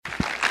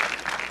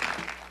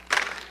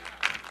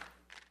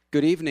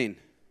Good evening.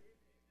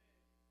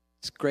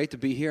 It's great to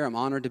be here. I'm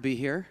honored to be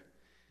here.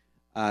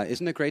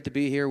 Isn't it great to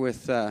be here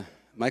with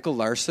Michael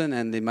Larson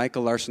and the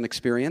Michael Larson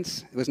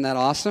Experience? Wasn't that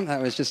awesome?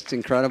 That was just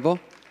incredible.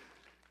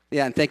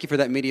 Yeah, and thank you for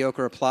that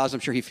mediocre applause. I'm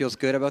sure he feels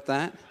good about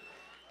that.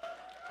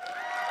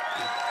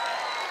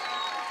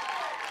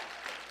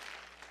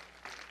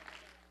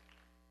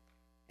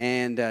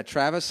 And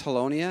Travis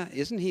Halonia,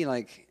 isn't he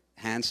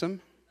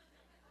handsome?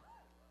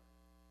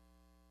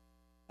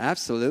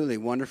 Absolutely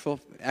wonderful,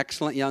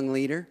 excellent young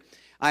leader.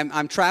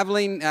 I'm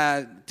traveling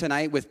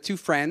tonight with two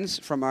friends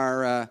from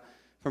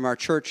our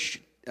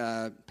church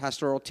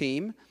pastoral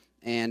team,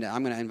 and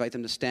I'm going to invite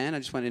them to stand. I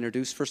just want to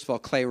introduce, first of all,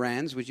 Clay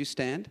Rands. Would you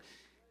stand?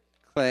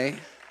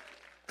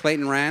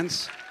 Clayton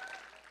Rands,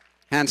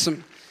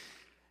 handsome,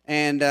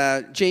 and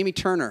Jamie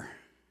Turner,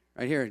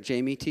 right here,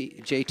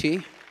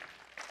 JT.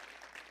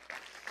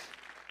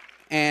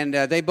 And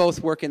they both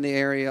work in the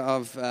area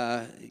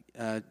of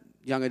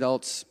young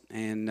adults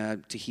and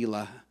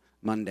Tehillah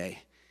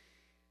Monday.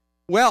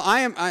 Well, I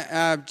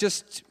am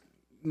just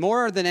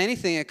more than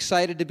anything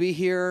excited to be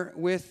here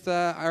with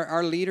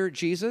our leader,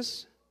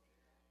 Jesus,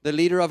 the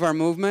leader of our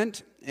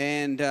movement.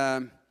 And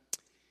I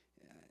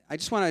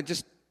just want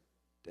to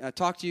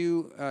talk to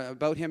you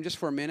about him just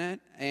for a minute.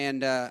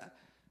 And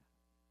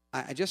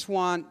I just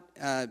want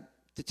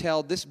to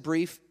tell this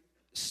brief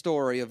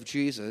story of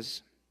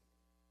Jesus.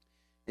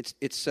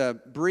 It's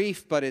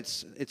brief, but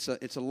it's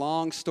a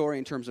long story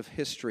in terms of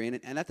history.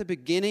 And at the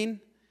beginning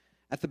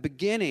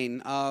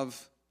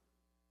of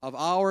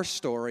our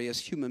story as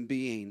human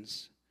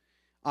beings,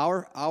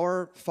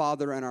 our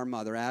father and our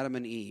mother, Adam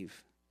and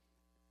Eve,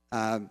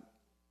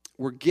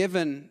 were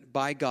given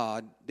by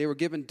God. They were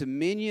given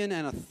dominion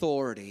and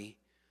authority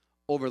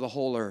over the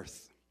whole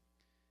earth.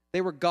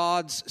 They were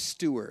God's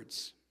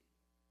stewards.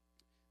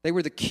 They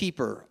were the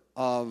keeper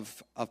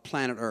of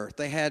planet Earth.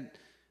 They had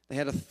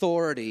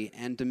authority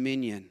and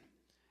dominion.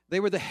 They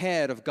were the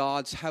head of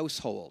God's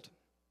household.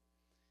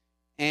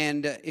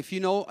 And if you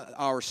know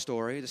our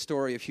story, the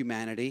story of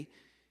humanity,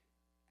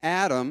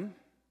 Adam,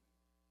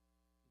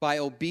 by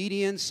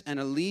obedience and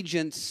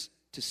allegiance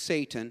to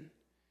Satan,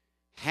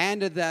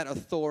 handed that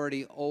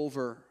authority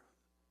over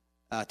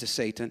to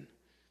Satan.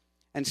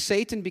 And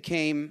Satan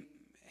became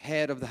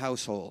head of the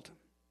household.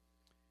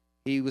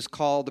 He was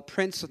called the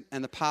prince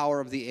and the power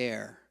of the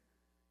air.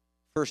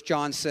 1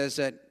 John says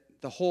that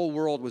the whole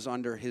world was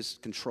under his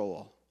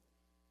control.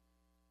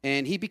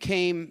 And he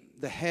became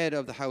the head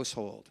of the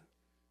household.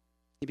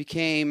 He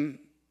became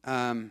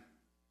the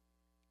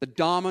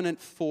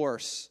dominant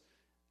force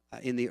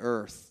in the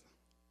earth.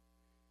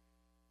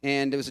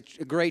 And it was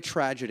a great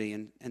tragedy.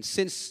 And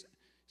since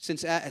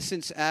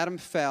Adam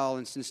fell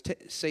and since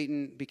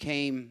Satan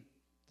became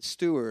the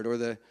steward or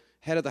the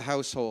head of the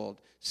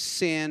household,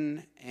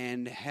 sin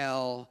and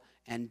hell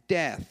and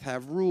death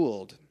have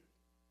ruled.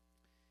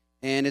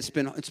 And it's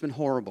been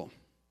horrible.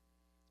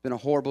 It's been a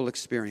horrible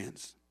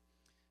experience.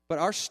 But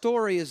our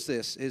story is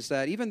this, is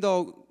that even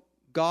though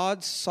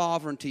God's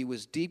sovereignty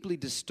was deeply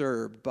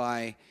disturbed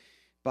by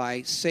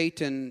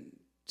Satan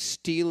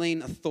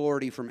stealing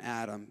authority from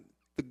Adam,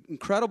 the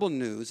incredible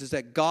news is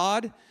that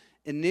God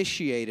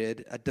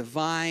initiated a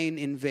divine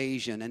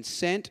invasion and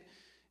sent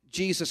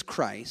Jesus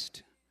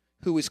Christ,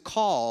 who is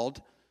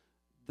called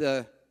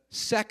the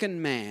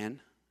second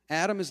man.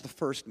 Adam is the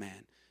first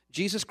man.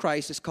 Jesus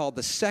Christ is called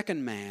the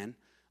second man,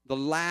 the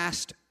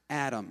last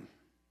Adam.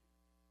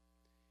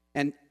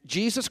 And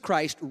Jesus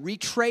Christ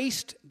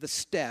retraced the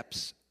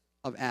steps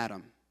of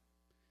Adam.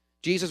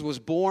 Jesus was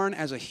born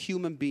as a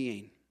human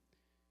being.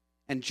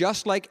 And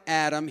just like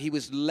Adam, he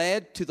was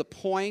led to the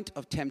point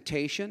of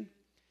temptation.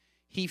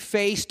 He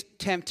faced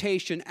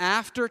temptation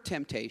after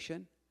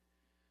temptation.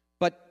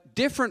 But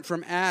different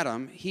from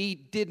Adam, he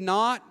did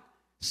not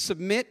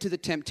submit to the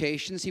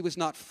temptations. He was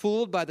not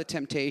fooled by the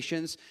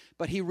temptations,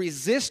 but he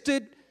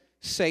resisted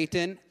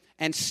Satan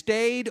and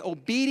stayed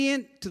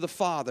obedient to the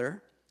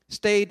Father,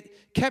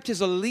 kept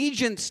his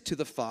allegiance to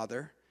the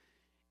Father,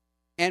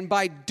 and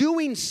by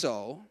doing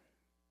so,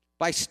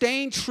 by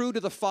staying true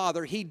to the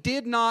Father, he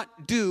did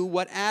not do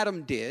what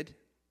Adam did.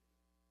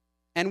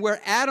 And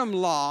where Adam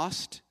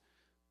lost,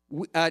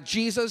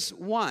 Jesus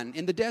won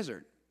in the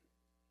desert.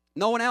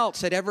 No one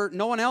else had ever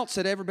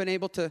been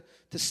able to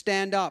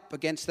stand up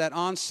against that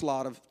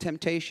onslaught of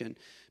temptation.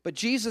 But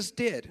Jesus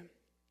did.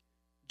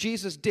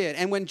 Jesus did.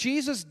 And when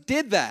Jesus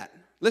did that,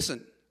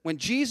 listen, when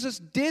Jesus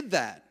did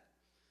that,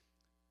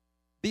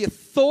 the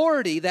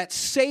authority that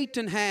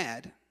Satan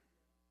had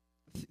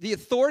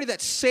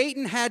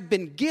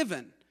been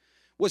given,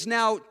 was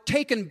now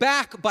taken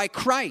back by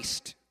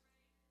Christ.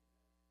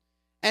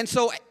 And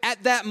so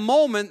at that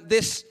moment,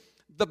 the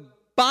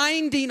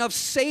binding of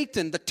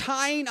Satan, the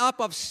tying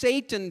up of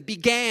Satan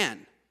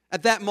began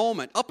at that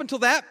moment. Up until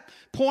that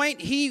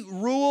point, he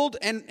ruled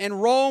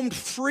and roamed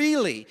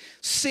freely.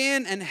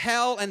 Sin and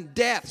hell and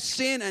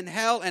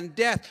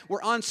death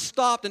were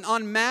unstopped and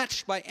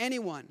unmatched by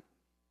anyone.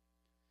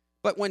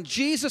 But when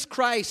Jesus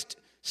Christ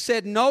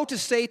said no to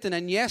Satan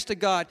and yes to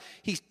God,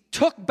 he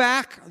took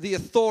back the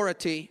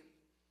authority.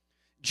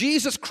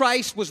 Jesus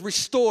Christ was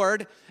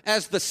restored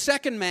as the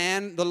second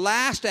man, the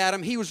last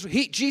Adam.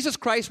 Jesus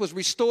Christ was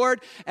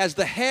restored as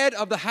the head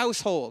of the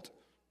household.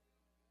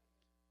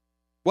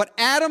 What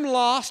Adam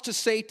lost to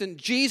Satan,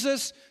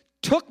 Jesus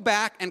took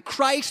back, and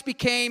Christ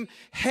became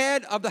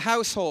head of the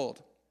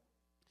household.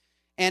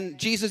 And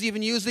Jesus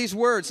even used these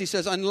words. He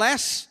says,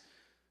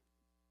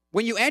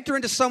 when you enter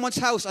into someone's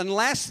house,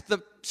 unless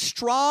the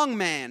strong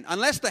man,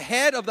 unless the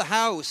head of the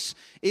house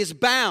is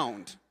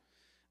bound,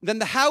 then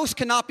the house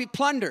cannot be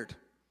plundered.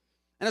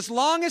 And as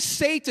long as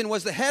Satan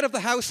was the head of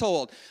the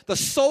household, the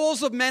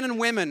souls of men and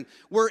women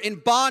were in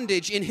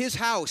bondage in his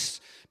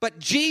house. But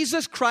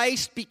Jesus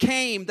Christ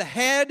became the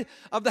head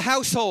of the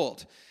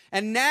household.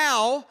 And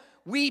now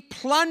we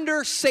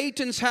plunder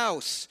Satan's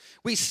house.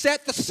 We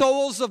set the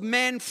souls of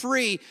men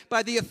free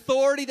by the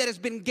authority that has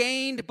been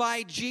gained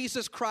by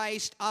Jesus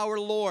Christ our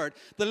Lord,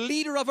 the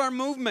leader of our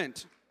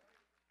movement.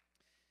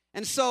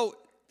 And so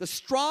the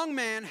strong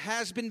man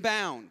has been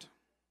bound.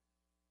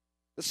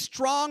 The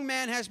strong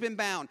man has been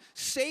bound.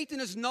 Satan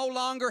is no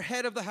longer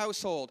head of the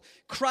household.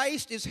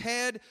 Christ is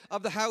head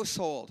of the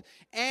household.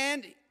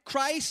 And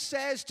Christ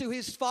says to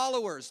his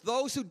followers,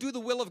 those who do the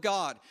will of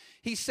God,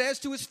 he says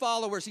to his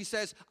followers, he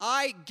says,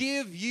 I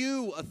give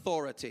you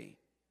authority.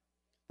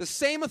 The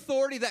same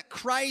authority that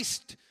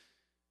Christ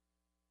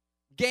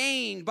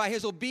gained by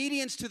his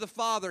obedience to the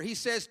Father. He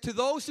says, to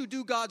those who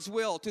do God's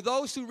will, to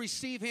those who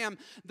receive him,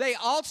 they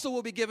also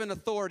will be given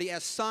authority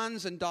as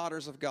sons and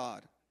daughters of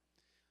God.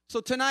 So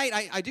tonight,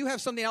 I do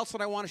have something else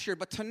that I want to share,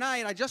 but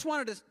tonight I just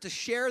wanted to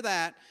share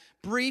that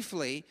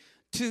briefly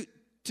to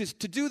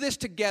do this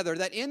together,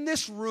 that in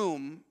this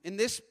room, in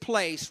this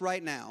place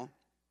right now,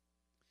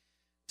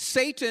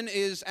 Satan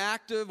is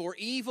active, or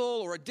evil,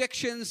 or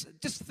addictions,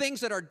 just things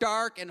that are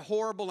dark and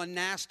horrible and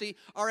nasty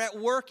are at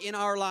work in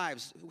our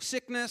lives.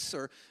 Sickness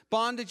or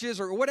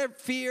bondages or whatever,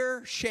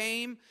 fear,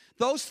 shame,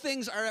 those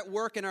things are at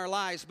work in our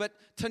lives. But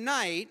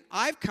tonight,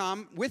 I've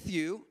come with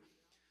you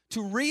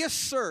to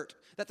reassert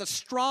that the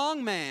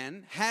strong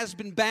man has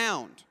been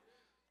bound.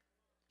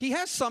 He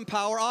has some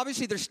power.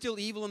 Obviously, there's still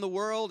evil in the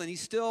world, and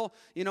he's still,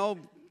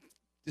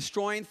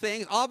 destroying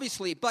things,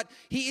 obviously. But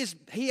he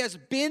has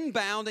been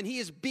bound, and he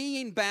is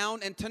being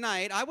bound. And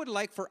tonight, I would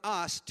like for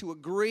us to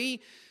agree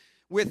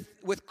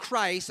with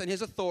Christ and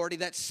his authority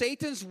that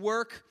Satan's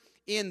work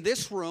in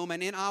this room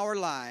and in our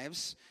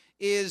lives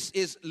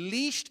is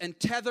leashed and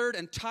tethered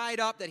and tied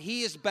up, that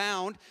he is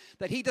bound,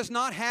 that he does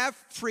not have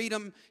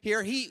freedom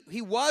here.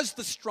 He was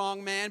the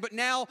strong man, but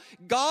now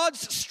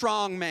God's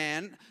strong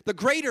man, the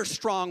greater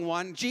strong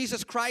one,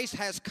 Jesus Christ,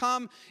 has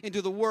come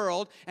into the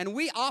world, and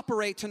we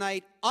operate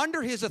tonight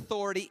under his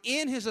authority,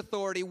 in his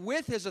authority,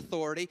 with his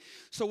authority.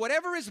 So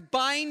whatever is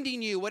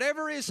binding you,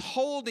 whatever is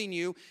holding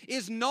you,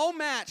 is no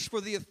match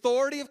for the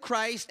authority of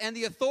Christ and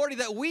the authority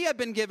that we have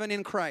been given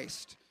in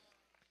Christ.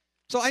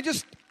 So I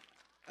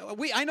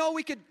know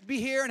we could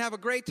be here and have a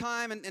great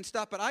time and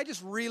stuff, but I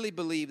just really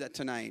believe that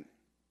tonight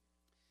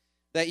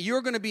that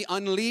you're going to be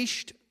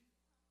unleashed,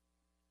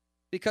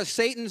 because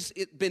Satan's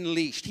been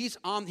leashed. He's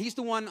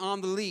the one on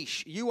the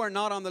leash. You are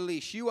not on the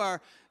leash. You are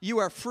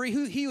free.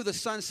 He who the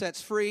Son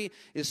sets free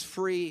is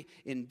free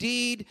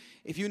indeed.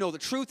 If you know the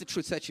truth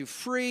sets you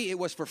free. It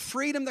was for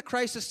freedom that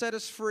Christ has set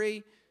us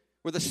free.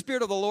 Where the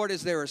Spirit of the Lord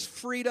is, there is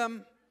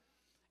freedom.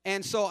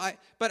 And so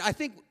but I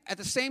think at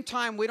the same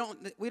time, we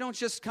don't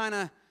just kind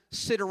of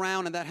sit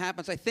around and that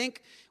happens. I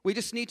think we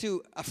just need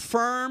to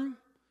affirm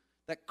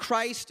that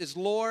Christ is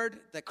Lord,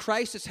 that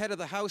Christ is head of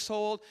the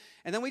household,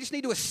 and then we just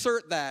need to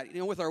assert that,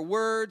 with our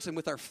words and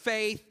with our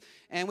faith,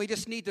 and we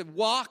just need to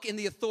walk in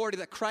the authority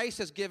that Christ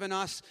has given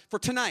us for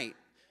tonight.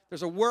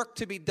 There's a work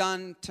to be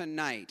done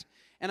tonight.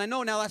 And I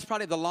know now that's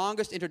probably the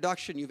longest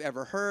introduction you've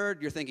ever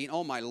heard. You're thinking,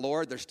 oh my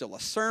Lord, there's still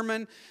a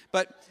sermon.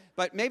 But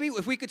maybe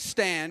if we could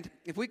stand.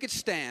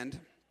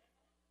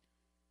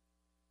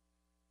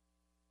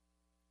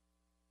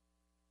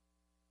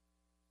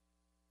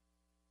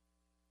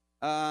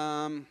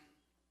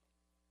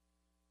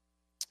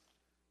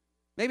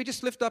 Maybe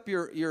just lift up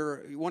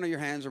your one of your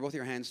hands or both of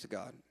your hands to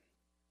God.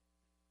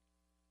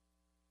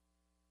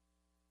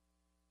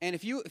 And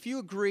if you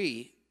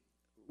agree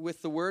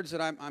with the words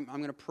that I'm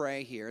going to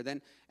pray here,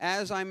 then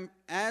as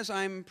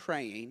I'm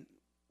praying,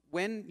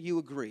 when you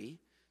agree,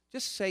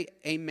 just say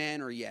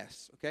amen or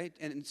yes, okay?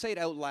 And say it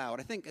out loud.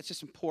 I think it's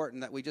just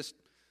important that we just,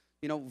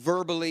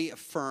 verbally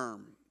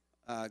affirm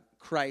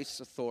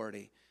Christ's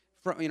authority.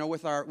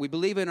 We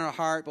believe it in our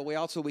heart, but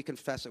we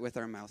confess it with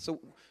our mouth. So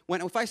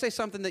if I say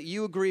something that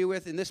you agree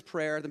with in this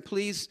prayer, then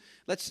please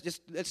let's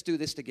do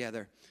this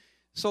together.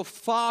 So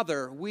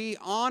Father, we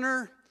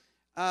honor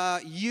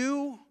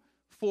you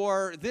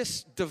for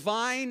this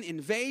divine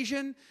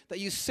invasion that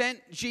you sent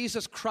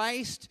Jesus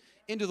Christ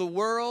into the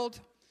world.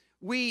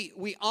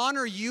 We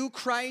honor you,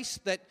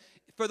 Christ, that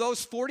for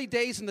those 40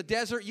 days in the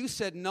desert, you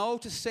said no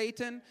to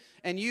Satan,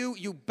 and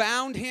you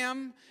bound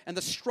him, and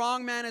the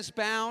strong man is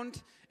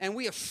bound. And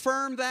we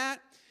affirm that.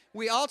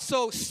 We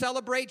also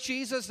celebrate,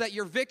 Jesus, that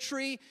your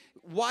victory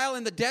while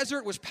in the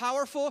desert was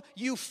powerful.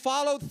 You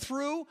followed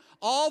through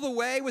all the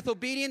way with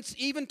obedience,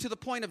 even to the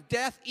point of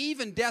death,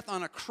 even death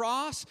on a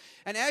cross.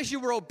 And as you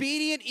were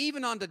obedient,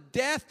 even unto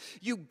death,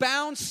 you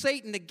bound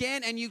Satan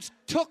again, and you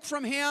took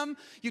from him,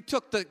 you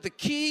took the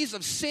keys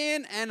of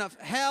sin and of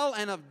hell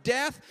and of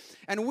death.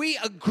 And we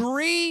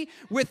agree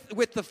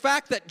with the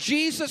fact that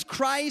Jesus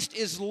Christ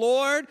is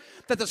Lord,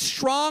 that the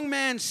strong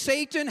man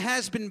Satan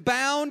has been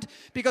bound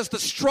because the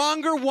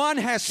stronger one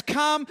has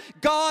come.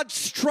 God's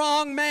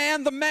strong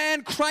man, the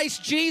man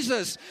Christ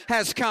Jesus,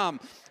 has come.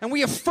 And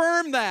we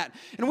affirm that,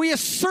 and we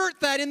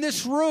assert that in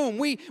this room.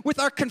 With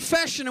our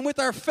confession and with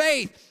our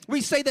faith, we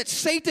say that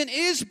Satan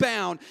is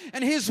bound,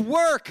 and his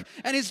work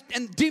and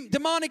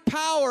demonic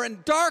power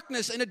and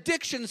darkness and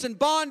addictions and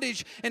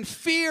bondage and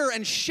fear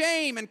and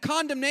shame and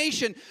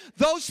condemnation,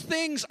 those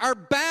things are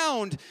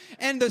bound,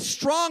 and the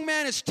strong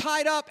man is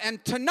tied up.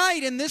 And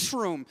tonight in this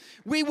room,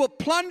 we will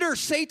plunder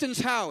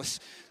Satan's house.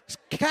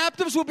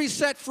 Captives will be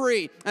set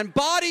free, and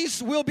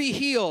bodies will be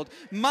healed.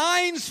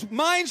 Minds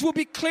will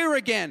be clear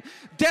again.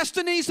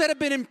 Destinies that have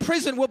been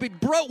imprisoned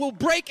will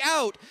break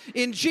out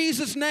in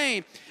Jesus'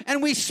 name.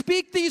 And we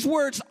speak these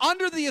words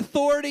under the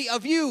authority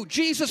of you,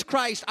 Jesus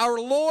Christ, our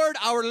Lord,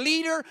 our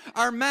leader,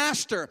 our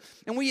master.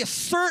 And we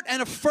assert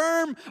and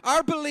affirm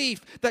our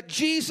belief that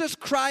Jesus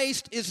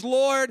Christ is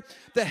Lord,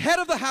 the head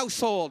of the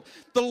household,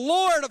 the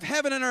Lord of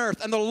heaven and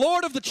earth, and the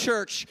Lord of the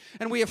church.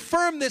 And we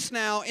affirm this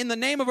now in the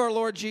name of our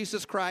Lord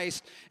Jesus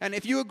Christ. And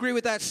if you agree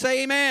with that,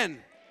 say amen.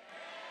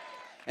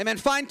 Amen.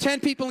 Find 10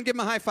 people and give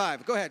them a high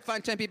five. Go ahead.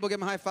 Find 10 people, give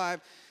them a high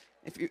five.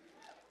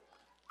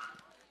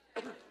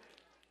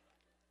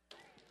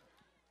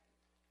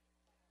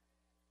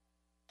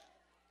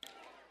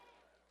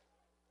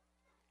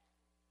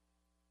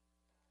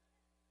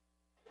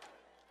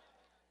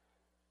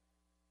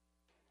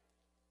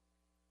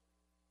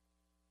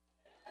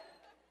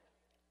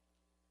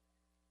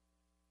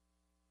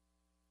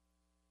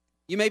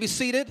 You may be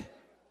seated.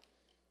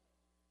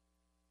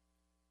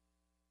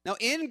 Now,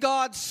 in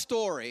God's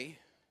story,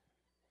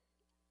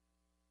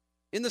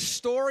 in the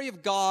story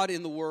of God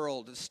in the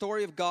world, the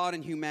story of God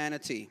in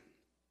humanity,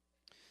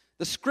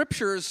 the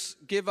scriptures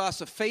give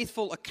us a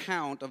faithful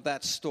account of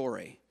that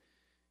story,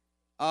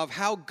 of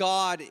how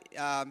God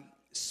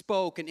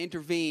spoke and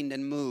intervened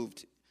and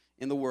moved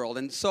in the world.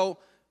 And so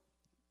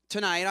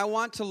tonight I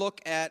want to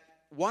look at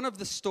one of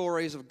the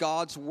stories of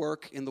God's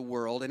work in the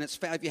world, and if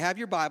you have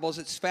your Bibles,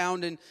 it's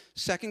found in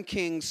 2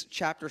 Kings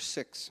chapter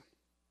 6.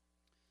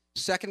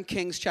 2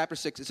 Kings chapter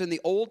 6. It's in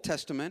the Old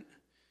Testament.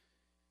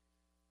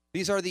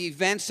 These are the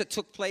events that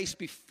took place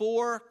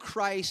before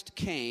Christ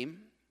came.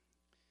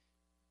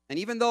 And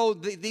even though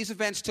these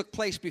events took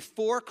place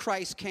before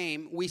Christ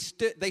came,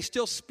 they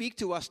still speak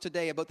to us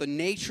today about the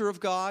nature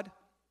of God,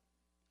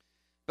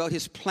 about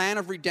his plan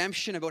of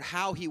redemption, about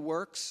how he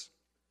works.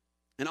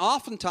 And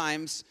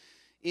oftentimes,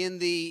 in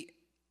the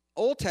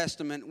Old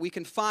Testament, we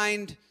can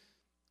find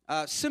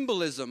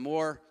symbolism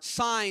or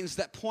signs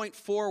that point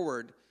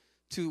forward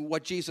to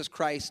what Jesus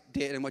Christ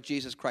did and what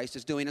Jesus Christ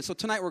is doing. And so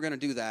tonight we're going to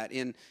do that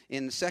in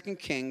 2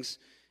 Kings.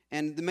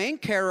 And the main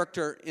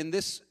character in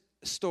this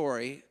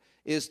story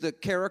is the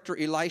character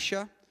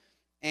Elisha.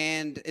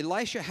 And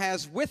Elisha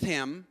has with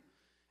him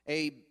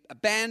a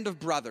band of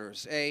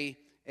brothers, a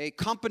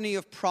company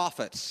of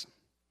prophets.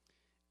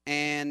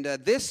 And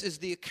this is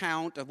the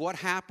account of what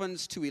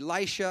happens to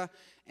Elisha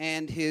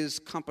and his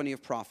company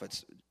of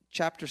prophets.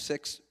 Chapter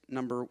 6,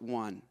 number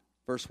 1,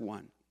 verse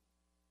 1.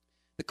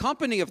 The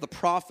company of the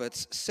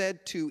prophets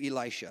said to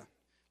Elisha,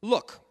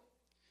 "Look,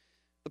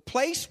 the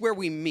place where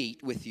we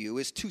meet with you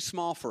is too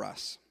small for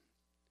us.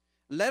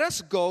 Let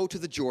us go to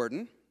the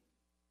Jordan,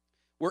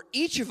 where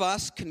each of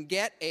us can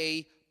get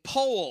a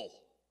pole,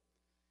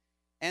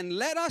 and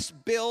let us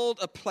build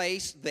a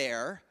place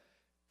there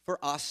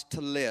for us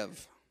to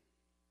live."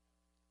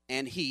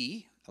 And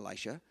he,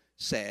 Elisha,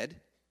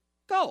 said,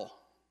 "Go."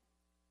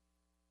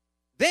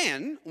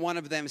 Then one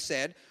of them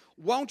said,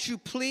 "Won't you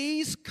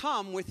please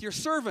come with your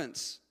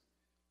servants?"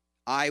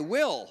 "I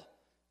will,"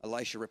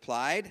 Elisha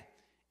replied,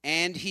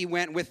 and he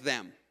went with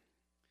them.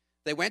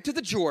 They went to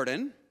the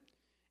Jordan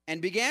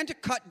and began to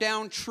cut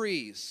down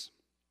trees.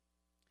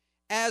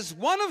 As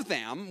one of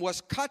them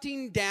was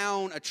cutting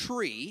down a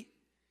tree,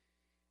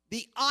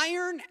 the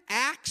iron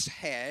axe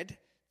head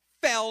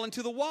fell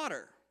into the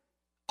water.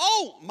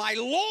 "Oh, my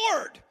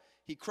Lord,"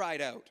 he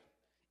cried out,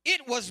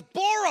 "it was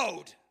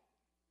borrowed."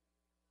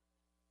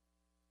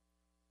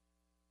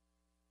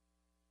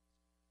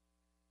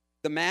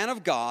 The man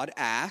of God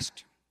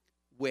asked,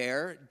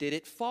 "Where did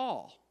it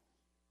fall?"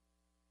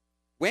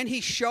 When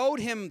he showed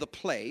him the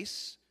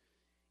place,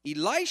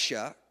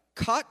 Elisha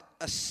cut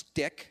a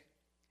stick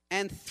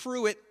and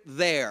threw it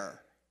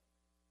there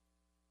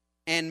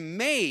and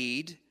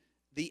made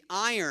the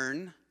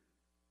iron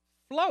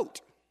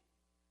float.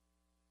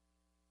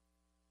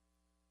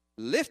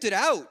 "Lift it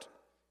out,"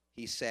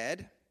 he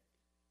said.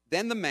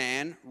 Then the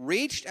man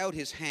reached out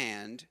his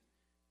hand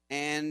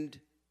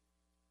and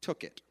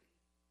took it.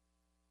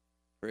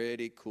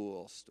 Pretty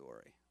cool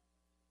story.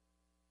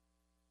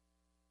 Now,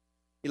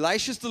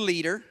 Elisha's the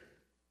leader.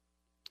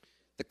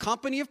 The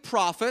company of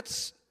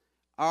prophets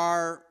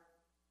are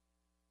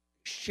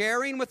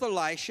sharing with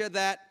Elisha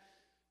that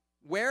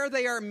where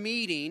they are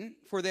meeting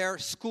for their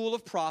school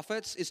of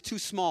prophets is too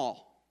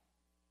small.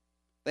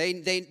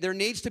 There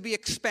needs to be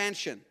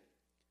expansion.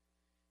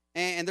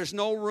 And there's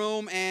no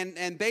room.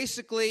 And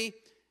basically,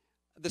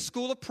 the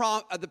school of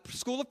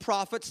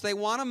prophets, they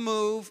want to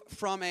move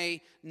from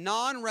a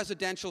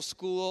non-residential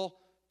school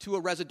to a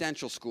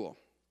residential school.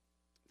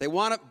 They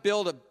want to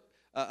build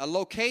a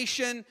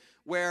location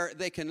where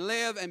they can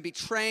live and be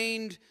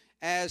trained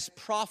as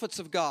prophets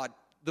of God,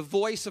 the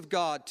voice of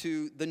God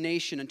to the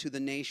nation and to the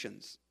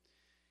nations.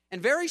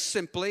 And very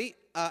simply,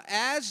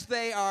 as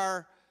they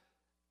are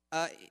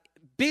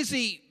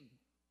busy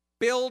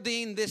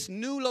building this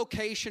new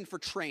location for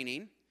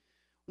training,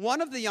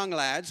 one of the young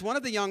lads, one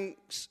of the young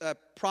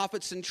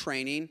prophets in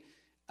training,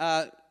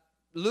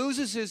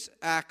 loses his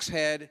axe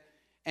head,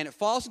 and it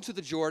falls into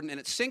the Jordan, and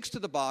it sinks to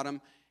the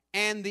bottom,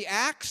 and the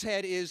axe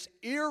head is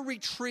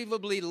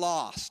irretrievably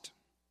lost.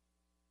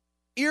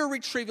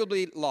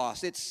 Irretrievably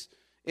lost. It's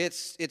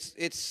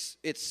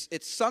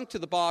sunk to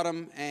the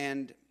bottom,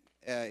 and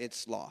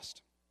it's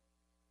lost.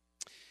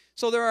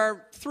 So there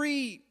are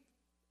three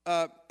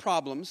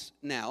problems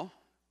now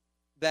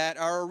that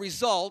are a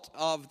result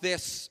of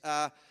this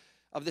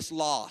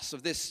loss,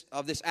 of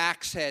this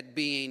axe head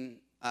being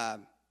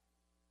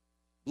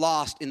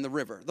lost in the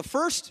river. The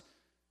first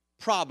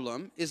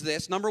problem is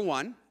this. Number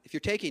one, if you're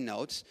taking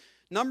notes,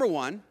 number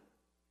one,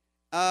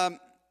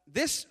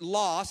 this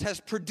loss has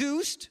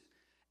produced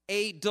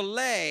a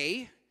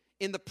delay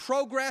in the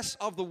progress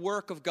of the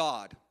work of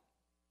God.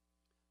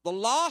 The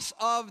loss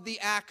of the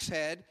axe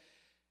head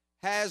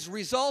has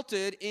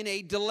resulted in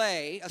a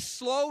delay, a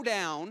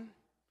slowdown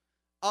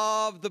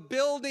of the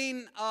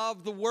building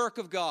of the work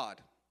of God.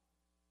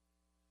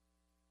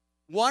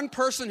 One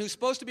person who's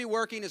supposed to be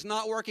working is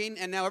not working,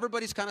 and now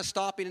everybody's kind of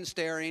stopping and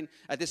staring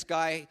at this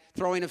guy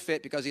throwing a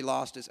fit because he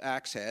lost his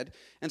axe head.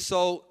 And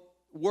so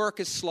work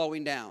is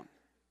slowing down.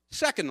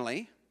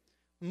 Secondly,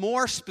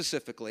 more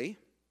specifically,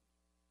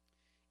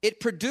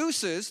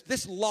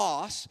 this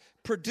loss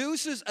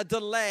produces a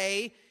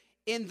delay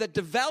in the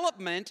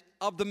development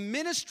of the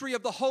ministry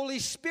of the Holy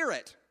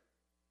Spirit.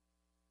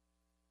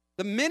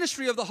 The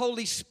ministry of the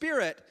Holy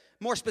Spirit,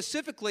 more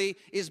specifically,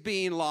 is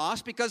being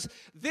lost because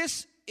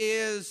this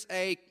is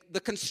the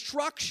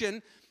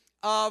construction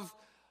of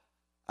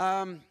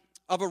a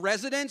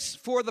residence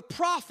for the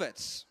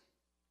prophets.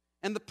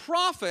 And the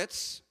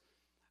prophets,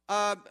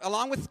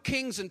 along with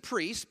kings and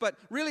priests, but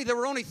really there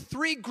were only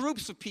three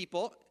groups of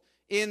people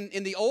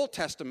in the Old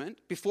Testament,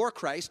 before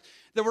Christ.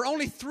 There were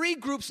only three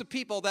groups of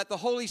people that the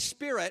Holy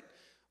Spirit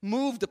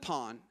moved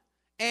upon.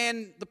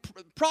 And the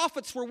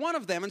prophets were one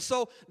of them. And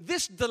so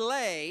this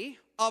delay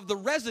of the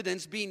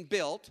residence being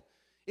built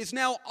is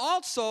now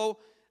also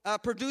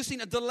producing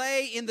a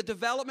delay in the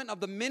development of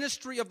the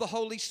ministry of the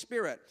Holy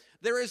Spirit.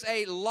 There is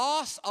a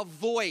loss of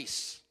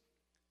voice.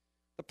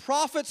 The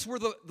prophets were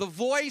the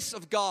voice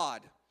of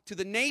God to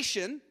the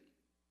nation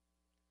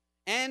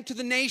and to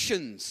the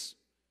nations.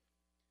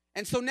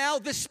 And so now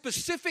this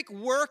specific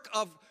work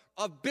of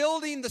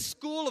building the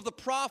school of the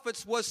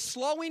prophets was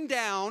slowing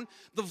down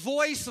the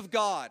voice of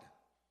God.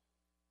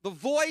 The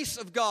voice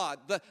of God,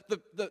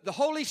 the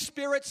Holy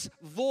Spirit's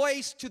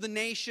voice to the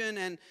nation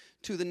and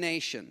to the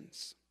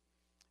nations.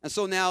 And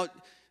so now,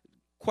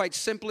 quite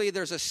simply,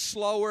 there's a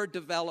slower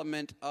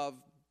development of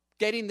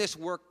getting this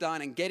work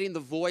done and getting the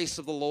voice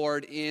of the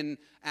Lord in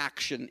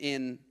action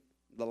in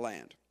the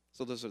land.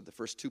 So those are the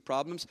first two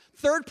problems.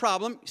 Third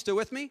problem, you still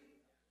with me?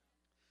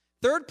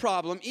 Third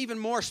problem, even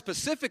more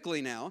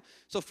specifically now.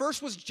 So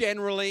first was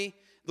generally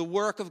the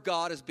work of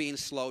God is being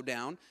slowed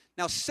down.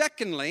 Now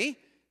secondly,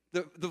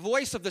 the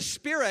voice of the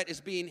Spirit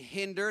is being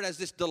hindered as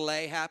this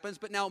delay happens.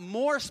 But now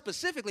more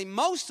specifically,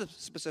 most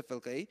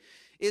specifically,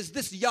 is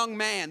this young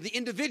man, the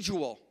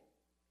individual.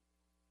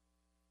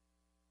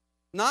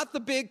 Not the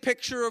big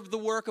picture of the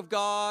work of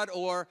God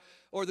or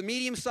the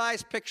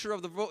medium-sized picture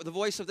of the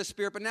voice of the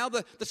Spirit, but now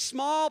the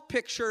small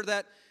picture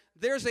that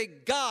there's a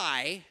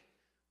guy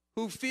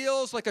who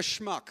feels like a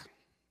schmuck.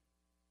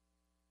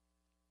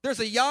 There's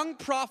a young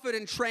prophet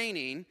in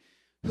training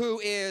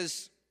who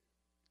is,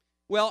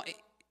 well,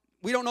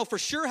 we don't know for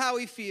sure how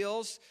he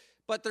feels,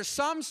 but there's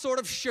some sort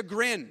of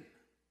chagrin.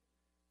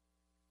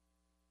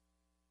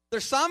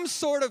 There's some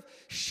sort of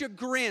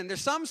chagrin.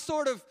 There's some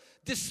sort of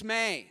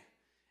dismay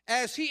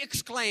as he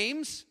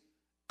exclaims,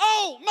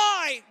 "Oh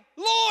my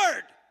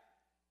Lord,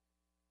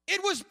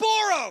 it was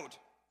borrowed."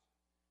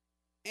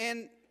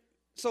 And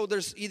so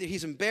there's either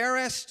he's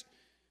embarrassed,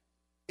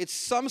 it's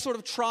some sort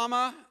of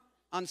trauma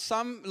on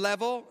some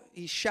level.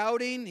 He's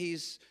shouting,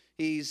 he's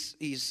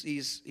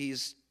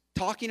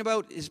talking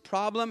about his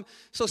problem.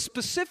 So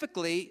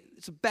specifically,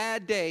 it's a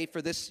bad day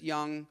for this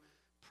young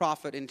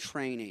prophet in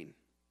training.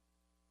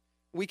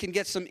 We can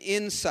get some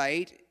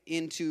insight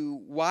into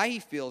why he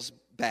feels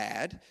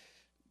bad.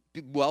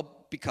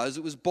 Well, because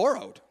it was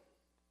borrowed.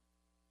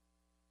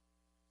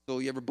 So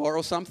you ever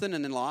borrow something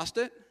and then lost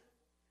it?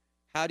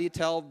 How do you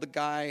tell the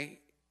guy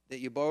that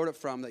you borrowed it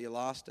from that you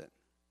lost it?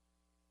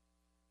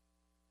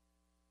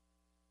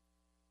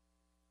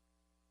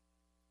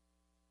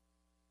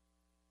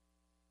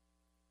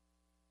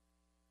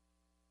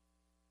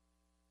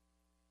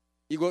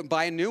 You go and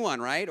buy a new one,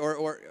 right?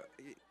 Or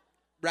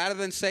rather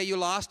than say you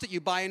lost it,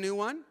 you buy a new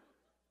one.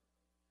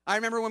 I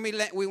remember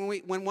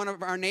when one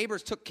of our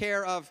neighbors took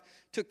care of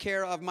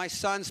my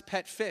son's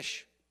pet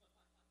fish,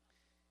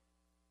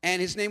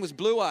 and his name was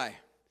Blue Eye.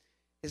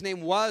 His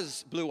name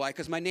was Blue Eye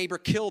because my neighbor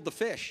killed the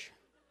fish.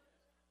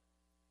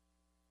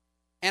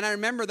 And I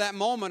remember that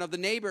moment of the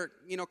neighbor,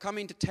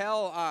 coming to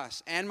tell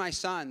us and my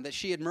son that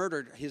she had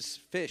murdered his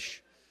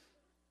fish,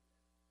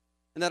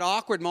 and that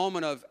awkward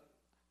moment of.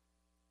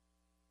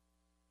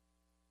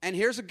 And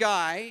here's a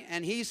guy,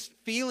 and he's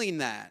feeling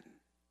that.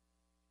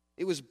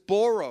 It was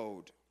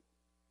borrowed.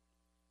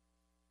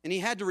 And he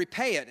had to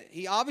repay it.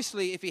 He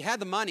obviously, if he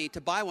had the money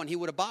to buy one, he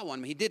would have bought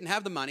one. He didn't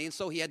have the money, and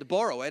so he had to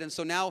borrow it. And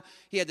so now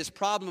he had this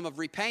problem of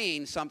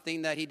repaying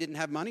something that he didn't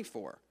have money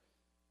for.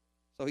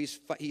 So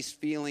he's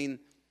feeling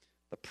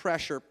the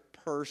pressure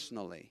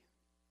personally.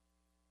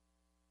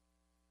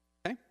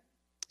 Okay?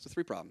 So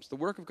 3 problems. The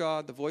work of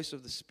God, the voice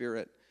of the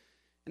Spirit,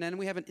 and then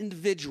we have an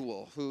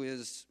individual who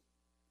is,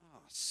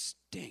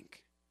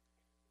 stink.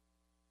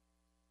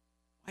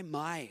 Why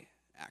my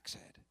axe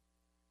head?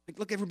 Like,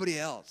 look at everybody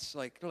else.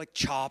 Like, they're like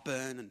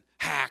chopping and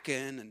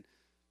hacking and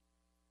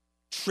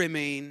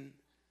trimming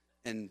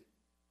and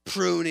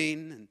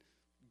pruning and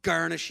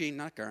garnishing.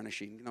 Not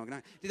garnishing.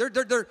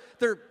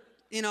 They're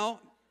and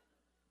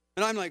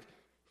I'm like,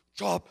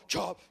 chop,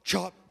 chop,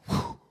 chop,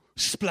 whoo,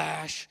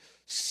 splash,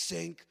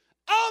 sink.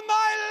 Oh,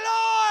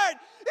 my Lord!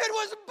 It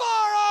was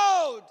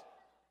borrowed!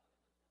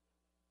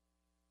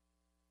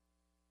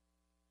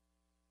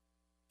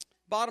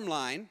 Bottom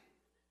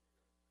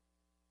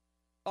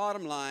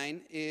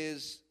line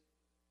is,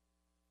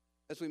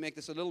 as we make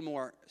this a little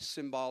more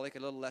symbolic, a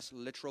little less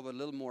literal, but a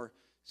little more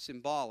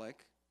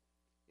symbolic,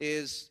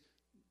 is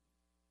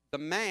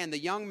the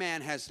young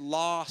man has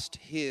lost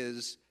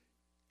his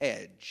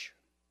edge.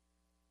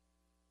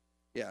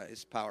 Yeah,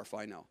 it's powerful,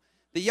 I know.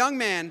 The young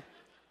man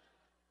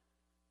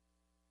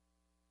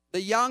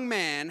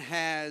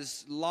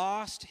has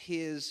lost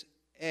his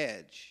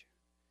edge.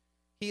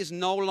 He is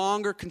no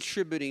longer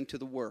contributing to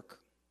the work.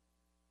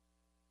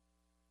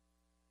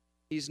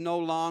 He's no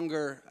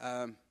longer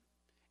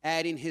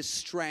adding his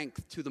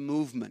strength to the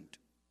movement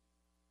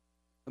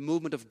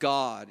of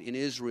God in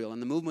Israel and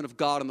the movement of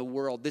God in the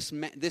world.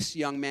 This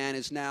young man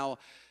is now,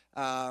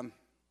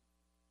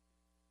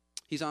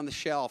 he's on the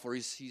shelf, or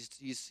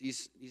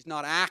he's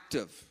not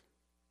active.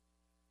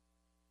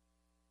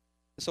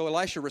 So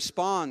Elisha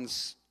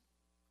responds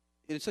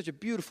in such a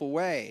beautiful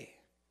way.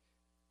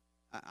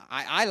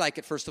 I like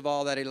it, first of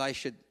all, that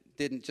Elisha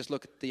didn't just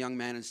look at the young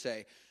man and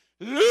say,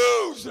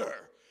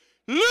 "Loser!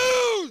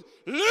 Loser!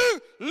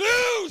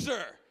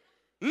 Loser!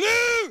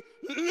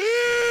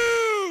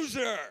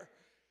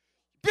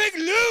 Big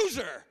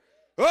loser!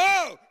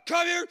 Oh,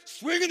 come here,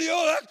 swinging the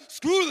old axe,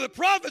 screw to the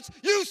prophets.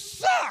 You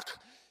suck!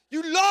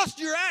 You lost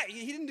your axe."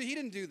 He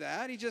didn't do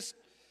that. He just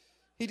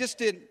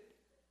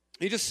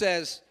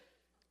says,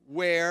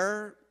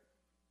 where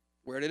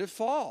did it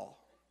fall?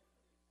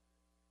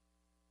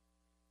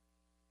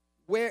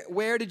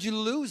 Where did you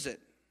lose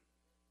it?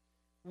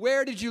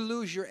 Where did you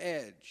lose your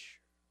edge?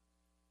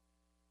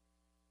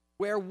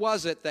 Where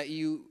was it that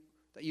you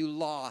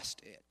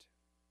lost it?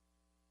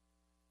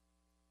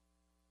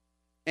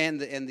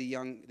 And the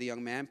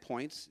young man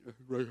points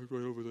right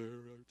over there,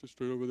 just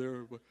right over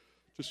there,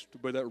 just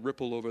by that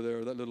ripple over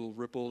there, that little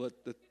ripple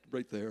that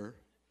right there.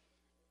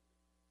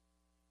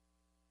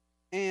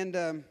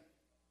 And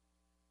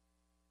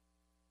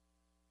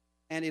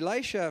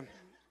Elisha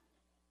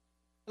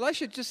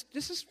this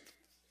is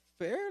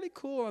fairly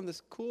cool on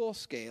this cool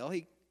scale.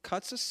 He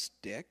cuts a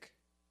stick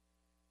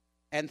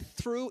and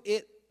threw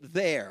it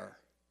there.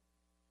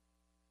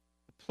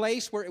 The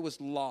place where it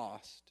was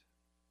lost.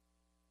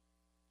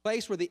 The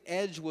place where the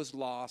edge was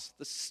lost.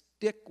 The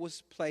stick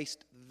was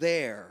placed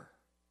there.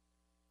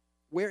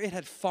 Where it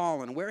had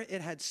fallen, where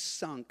it had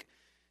sunk.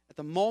 At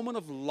the moment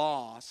of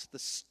loss, the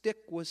stick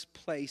was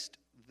placed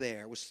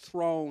there, was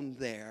thrown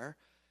there.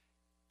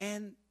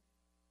 And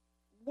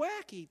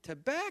wacky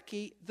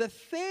tobacky, the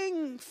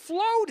thing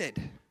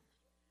floated.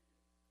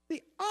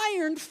 The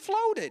iron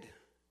floated.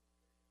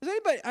 Does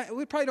anybody,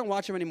 we probably don't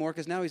watch him anymore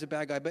because now he's a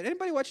bad guy, but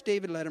anybody watch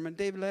David Letterman?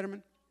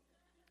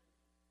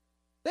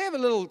 They have a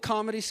little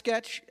comedy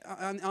sketch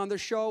on their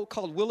show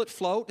called Will It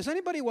Float? Does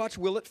anybody watch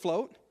Will It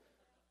Float?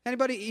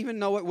 Anybody even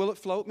know what Will It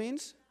Float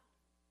means?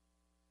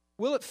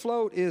 Will It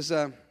Float is,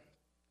 just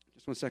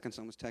one second,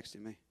 someone's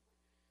texting me.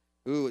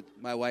 Ooh,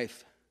 my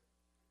wife.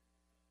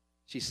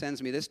 She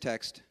sends me this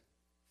text.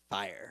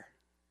 Fire.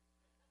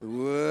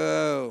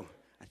 Whoa.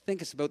 I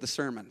think it's about the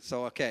sermon.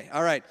 So, okay.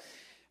 All right.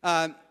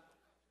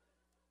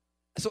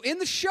 So in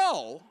the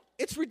show,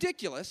 it's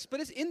ridiculous, but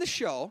it's in the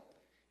show.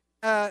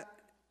 The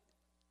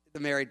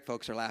married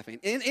folks are laughing.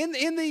 In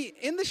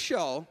the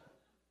show,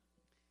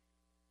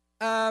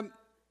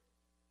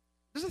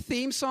 there's a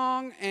theme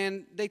song,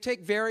 and they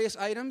take various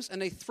items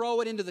and they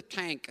throw it into the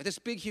tank, this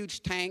big,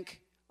 huge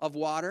tank of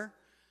water.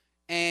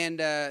 And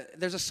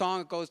there's a song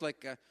that goes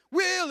like,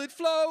 will it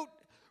float?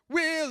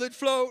 Will it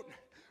float?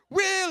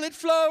 Will it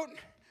float?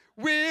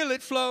 Will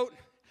it float?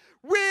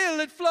 Will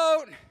it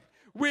float?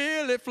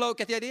 Will it float?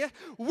 Get the idea?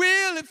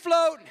 Will it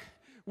float?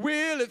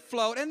 Will it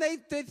float? And they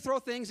throw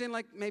things in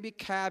like maybe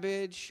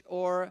cabbage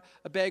or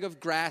a bag of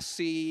grass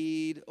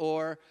seed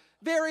or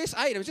various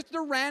items. Just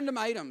they're random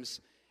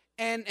items.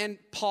 And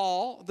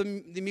Paul,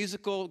 the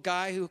musical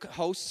guy who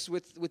hosts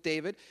with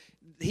David,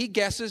 he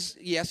guesses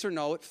yes or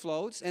no, it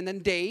floats. And then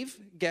Dave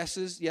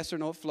guesses yes or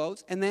no, it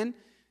floats. And then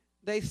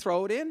they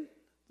throw it in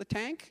the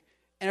tank,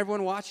 and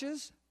everyone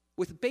watches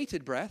with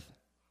bated breath.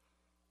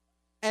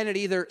 And it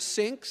either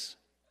sinks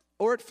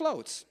or it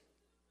floats.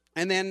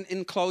 And then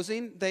in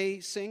closing, they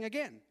sing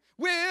again.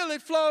 Will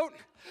it float?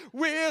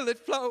 Will it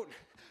float?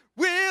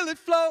 Will it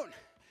float?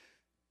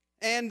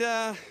 And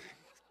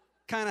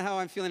kind of how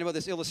I'm feeling about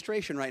this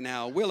illustration right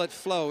now. Will it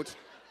float?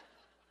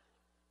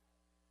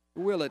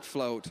 Will it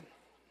float?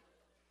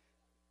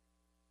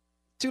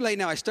 Too late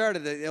now. I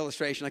started the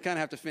illustration. I kind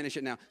of have to finish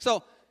it now.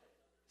 So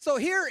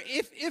here,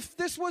 if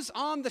this was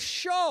on the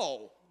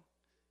show,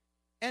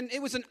 and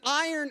it was an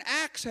iron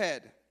axe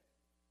head,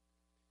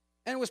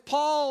 and it was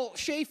Paul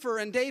Schaefer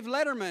and Dave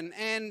Letterman,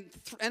 and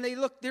they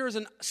looked, there was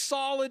a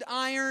solid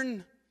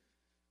iron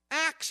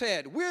axe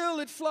head. Will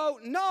it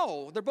float?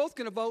 No. They're both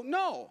going to vote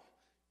no.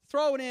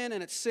 Throw it in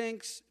and it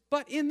sinks.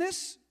 But in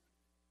this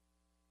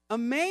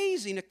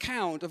amazing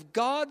account of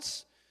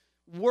God's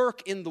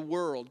work in the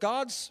world,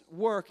 God's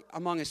work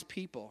among his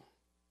people,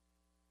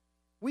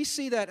 we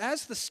see that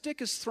as the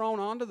stick is thrown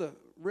onto the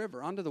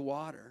river, onto the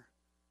water,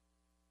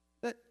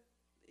 that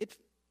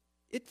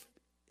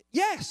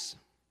yes,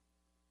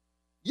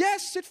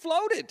 it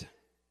floated.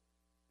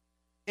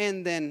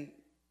 And then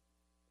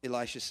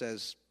Elisha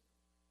says,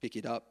 pick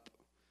it up.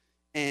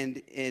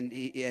 And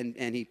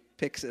he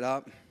picks it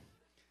up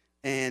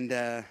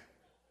and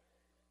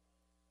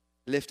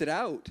lift it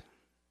out.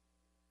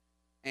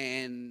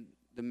 And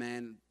the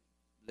man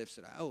lifts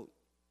it out.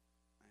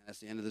 And that's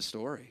the end of the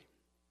story.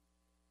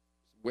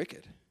 It's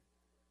wicked.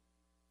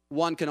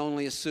 One can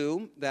only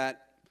assume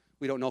that,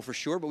 we don't know for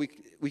sure, but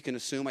we can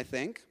assume, I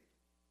think,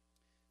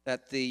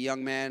 that the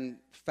young man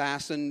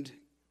fastened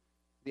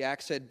the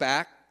axe head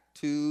back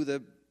to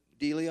the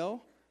dealio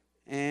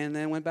and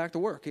then went back to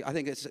work. I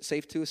think it's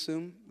safe to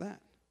assume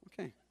that.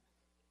 Okay.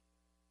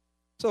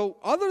 So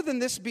other than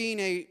this being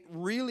a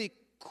really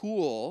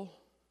cool,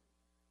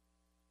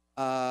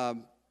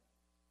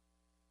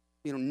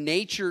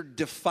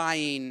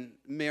 nature-defying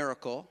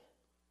miracle,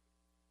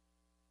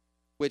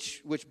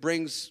 which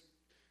brings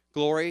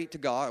glory to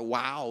God.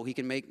 Wow, he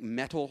can make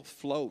metal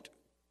float.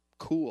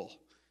 Cool.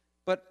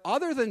 But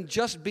other than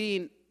just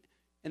being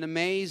an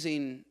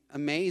amazing,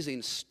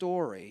 amazing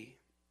story,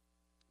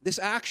 this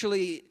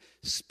actually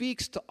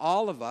speaks to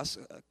all of us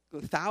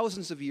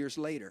thousands of years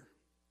later.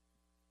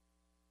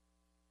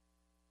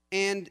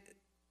 And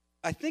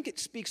I think it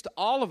speaks to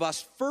all of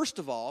us, first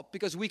of all,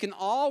 because we can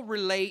all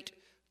relate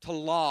to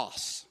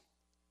loss,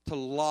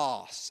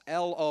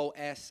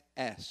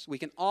 L-O-S-S. We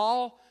can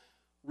all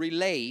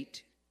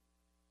relate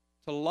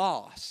to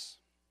loss.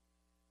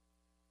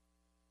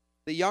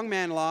 The young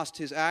man lost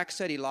his axe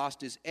head, he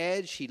lost his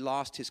edge, he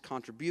lost his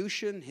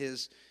contribution,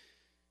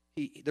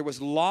 there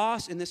was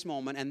loss in this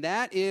moment, and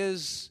that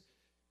is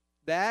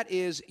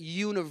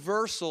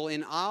universal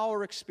in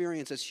our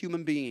experience as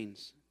human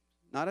beings.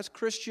 Not as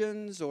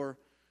Christians or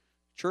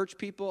church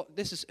people.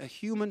 This is a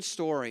human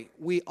story.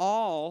 We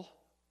all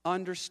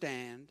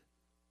understand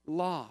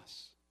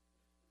loss.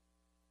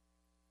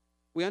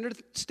 We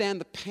understand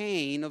the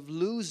pain of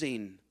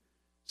losing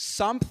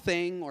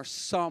something or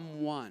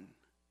someone.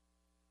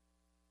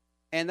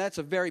 And that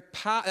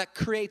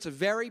creates a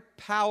very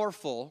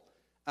powerful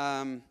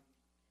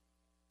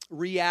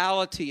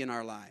reality in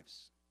our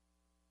lives.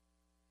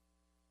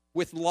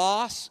 With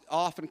loss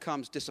often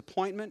comes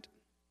disappointment.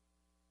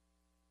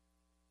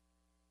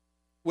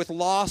 With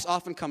loss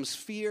often comes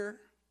fear.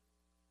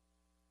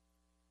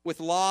 With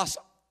loss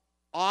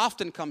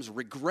often comes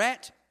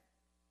regret.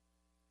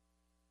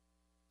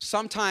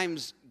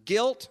 Sometimes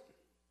guilt.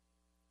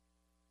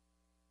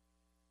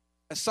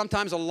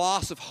 Sometimes a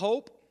loss of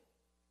hope.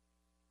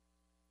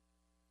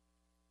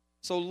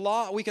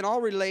 So we can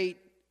all relate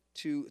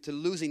to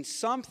losing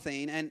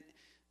something. And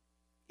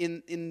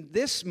in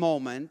this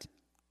moment,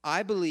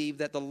 I believe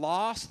that the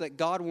loss that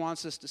God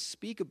wants us to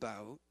speak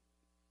about,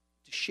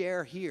 to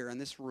share here in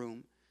this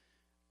room,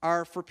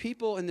 are for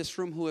people in this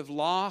room who have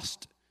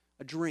lost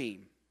a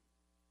dream.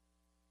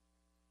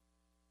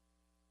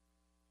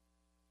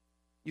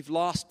 You've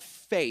lost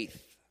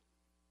faith.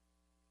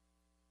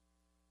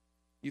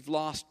 You've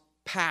lost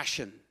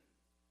passion.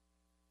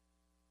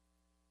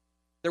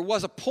 There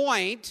was a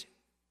point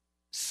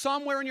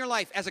somewhere in your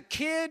life as a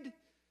kid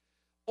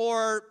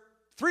or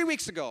 3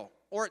 weeks ago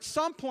or at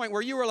some point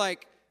where you were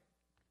like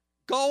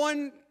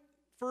going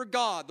for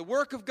God, the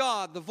work of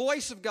God, the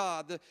voice of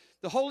God,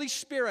 the Holy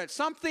Spirit,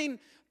 something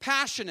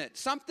passionate,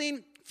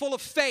 something full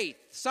of faith,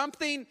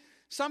 something,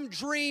 some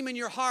dream in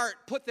your heart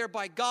put there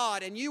by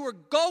God, and you were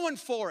going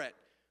for it.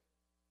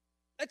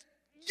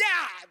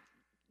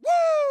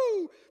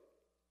 Woo!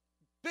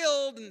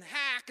 Build and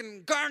hack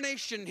and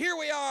garnish, and here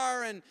we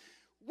are, and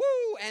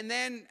woo! And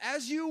then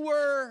as you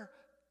were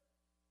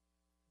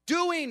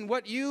doing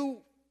what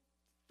you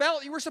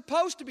felt you were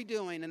supposed to be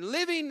doing, and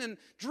living and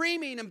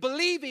dreaming and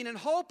believing and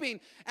hoping,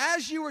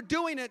 as you were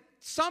doing it,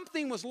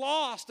 something was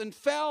lost and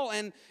fell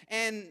and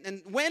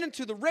went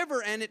into the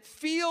river, and it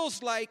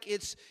feels like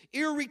it's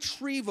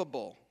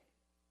irretrievable.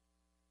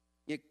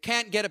 You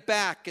can't get it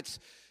back.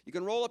 You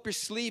can roll up your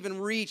sleeve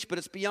and reach, but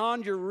it's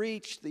beyond your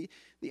reach, the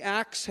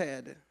axe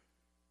head.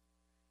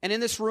 And in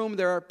this room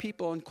there are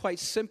people, and quite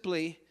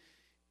simply,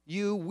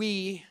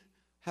 we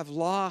have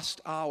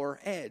lost our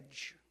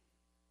edge.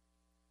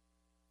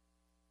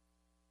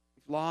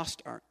 We've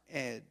lost our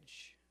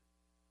edge.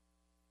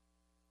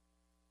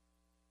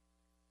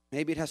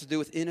 Maybe it has to do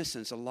with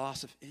innocence, a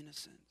loss of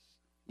innocence.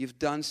 You've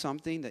done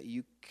something that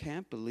you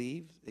can't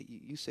believe, that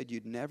you said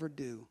you'd never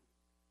do,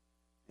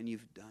 and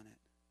you've done it.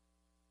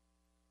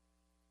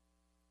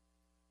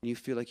 And you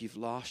feel like you've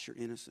lost your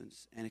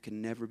innocence, and it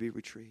can never be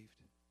retrieved.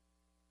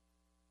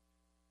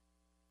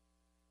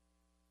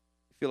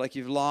 You feel like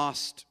you've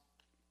lost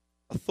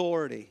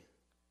authority.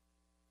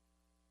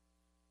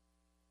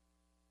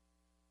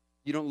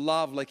 You don't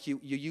love like you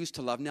used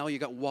to love. Now you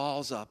got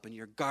walls up, and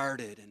you're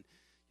guarded, and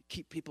you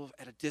keep people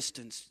at a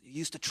distance. You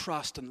used to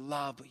trust and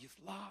love, but you've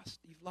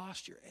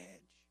lost your edge.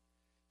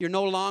 You're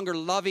no longer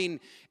loving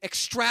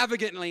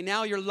extravagantly.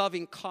 Now you're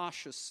loving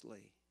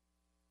cautiously.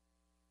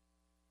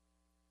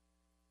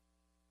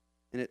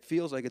 And it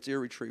feels like it's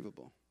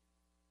irretrievable.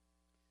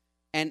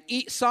 And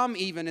some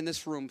even in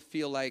this room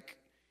feel like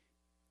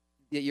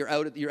you're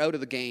out of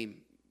the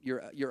game.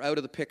 You're out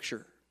of the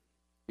picture.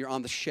 You're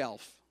on the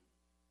shelf.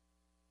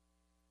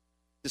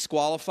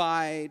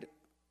 Disqualified.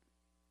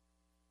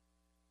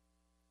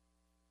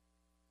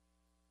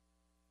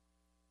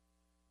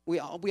 We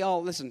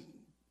all listen,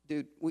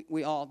 dude.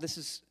 We all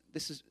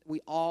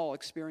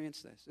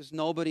experience this. There's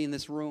nobody in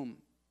this room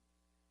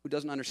who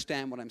doesn't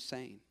understand what I'm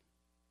saying.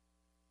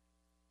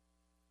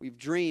 We've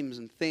dreams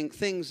and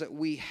things that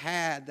we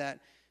had that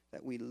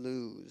we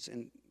lose.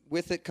 And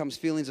with it comes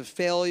feelings of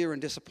failure and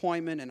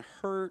disappointment and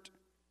hurt.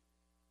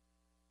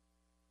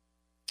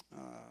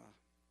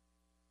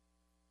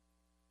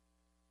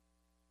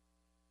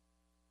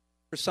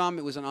 For some,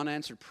 it was an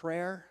unanswered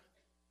prayer.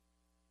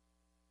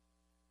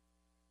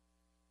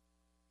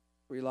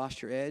 Where you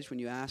lost your edge when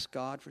you asked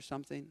God for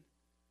something.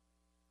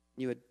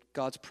 You had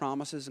God's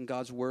promises and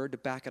God's word to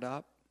back it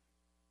up.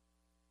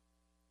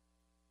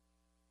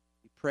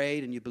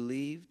 Prayed and you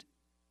believed,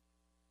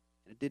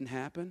 and it didn't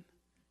happen.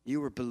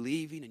 You were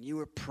believing and you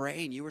were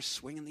praying. You were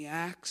swinging the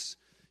axe.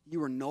 You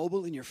were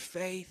noble in your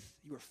faith.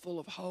 You were full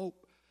of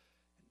hope.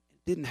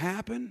 It didn't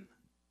happen,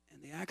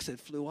 and the axe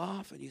head flew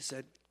off, and you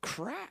said,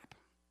 crap.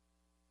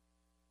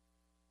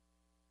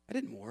 That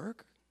didn't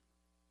work.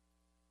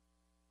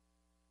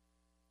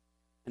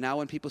 And now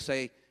when people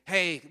say,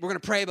 hey, we're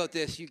going to pray about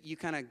this, you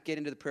kind of get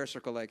into the prayer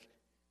circle like,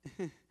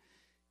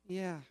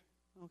 yeah,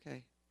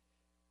 okay.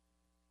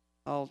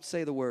 I'll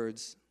say the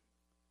words,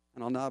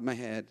 and I'll nod my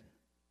head,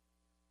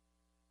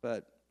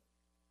 but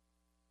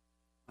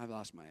I've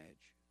lost my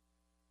edge.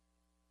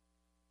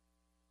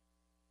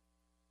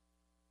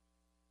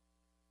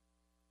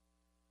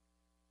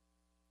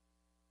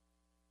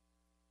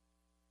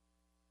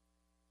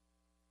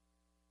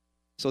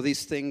 So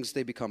these things,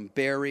 they become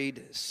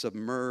buried,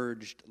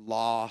 submerged,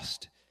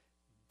 lost,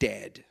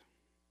 dead.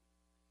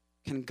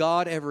 Can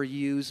God ever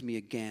use me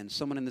again?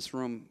 Someone in this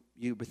room,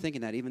 you were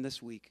thinking that even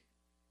this week.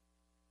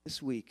 This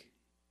week,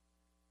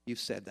 you've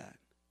said that.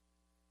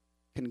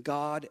 Can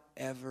God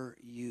ever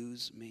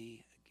use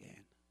me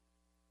again?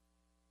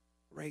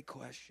 Great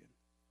question.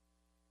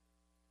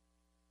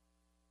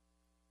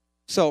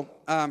 So,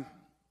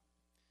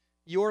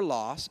 your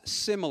loss,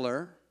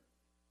 similar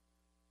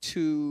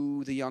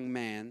to the young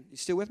man. You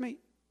still with me?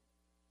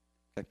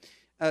 Okay.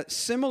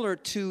 Similar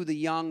to the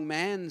young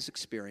man's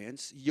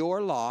experience,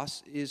 your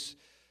loss is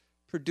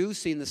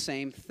producing the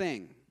same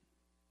thing.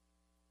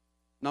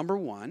 Number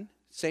one,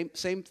 same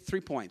 3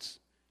 points,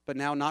 but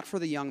now not for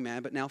the young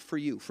man, but now for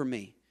you, for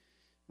me.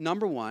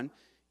 Number one,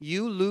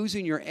 you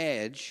losing your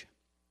edge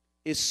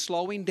is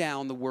slowing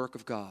down the work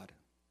of God.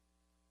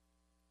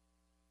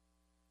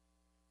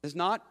 It's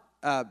not,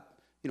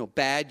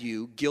 bad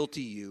you,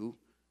 guilty you,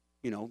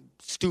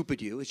 stupid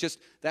you. It's just,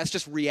 that's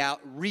just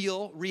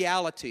real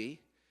reality.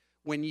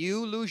 When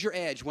you lose your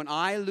edge, when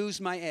I lose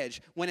my edge,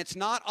 when it's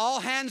not all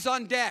hands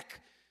on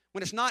deck,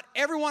 when it's not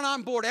everyone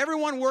on board,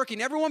 everyone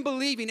working, everyone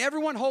believing,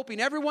 everyone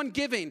hoping, everyone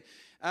giving,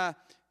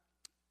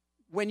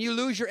 when you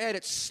lose your edge,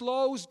 it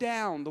slows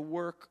down the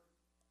work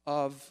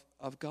of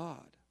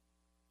God.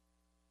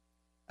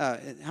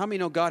 How many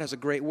know God has a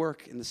great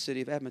work in the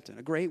city of Edmonton?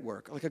 A great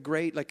work.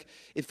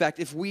 In fact,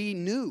 if we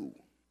knew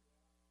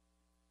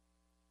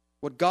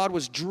what God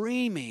was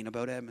dreaming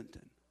about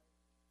Edmonton,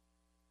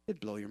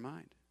 it'd blow your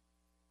mind.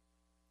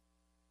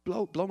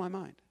 Blow my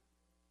mind.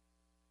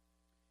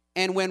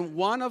 And when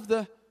one of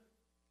the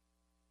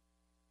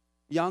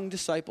young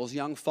disciples,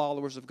 young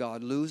followers of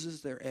God,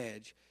 loses their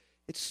edge,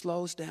 it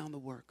slows down the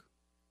work.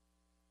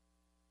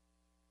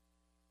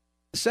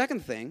 The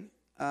second thing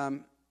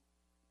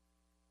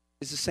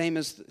is the same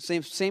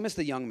as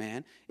the young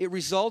man. It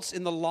results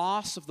in the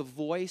loss of the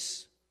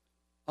voice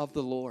of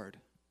the Lord.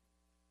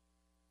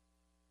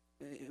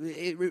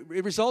 It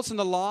results in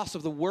the loss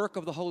of the work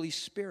of the Holy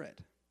Spirit.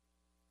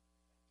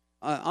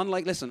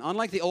 Unlike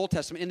the Old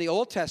Testament. In the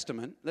Old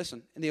Testament,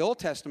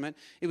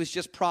 it was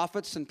just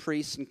prophets and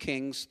priests and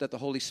kings that the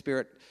Holy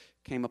Spirit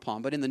came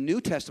upon. But in the New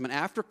Testament,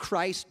 after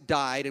Christ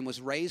died and was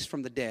raised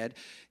from the dead,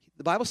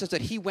 the Bible says that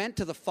he went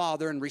to the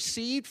Father and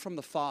received from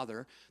the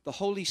Father the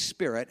Holy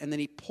Spirit, and then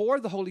he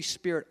poured the Holy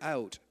Spirit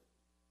out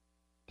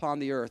upon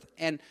the earth.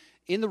 And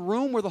in the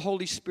room where the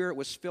Holy Spirit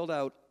was filled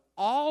out,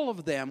 all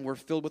of them were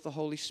filled with the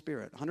Holy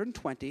Spirit.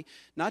 120,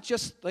 not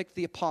just like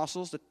the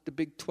apostles, the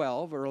big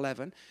 12 or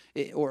 11,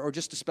 or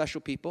just the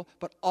special people,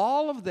 but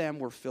all of them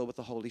were filled with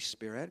the Holy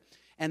Spirit.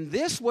 And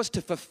this was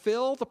to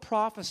fulfill the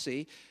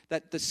prophecy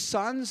that the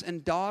sons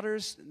and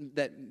daughters,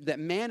 that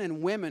men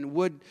and women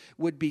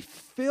would be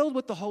filled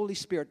with the Holy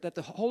Spirit, that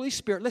the Holy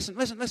Spirit, listen,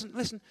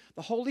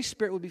 the Holy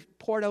Spirit would be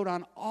poured out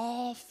on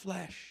all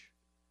flesh,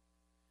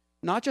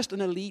 not just an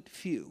elite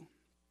few,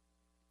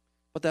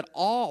 but that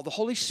the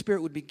Holy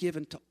Spirit would be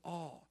given to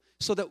all,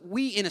 so that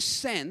we, in a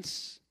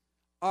sense,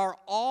 are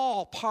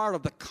all part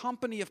of the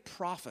company of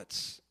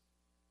prophets.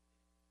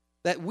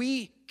 That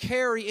we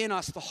carry in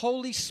us the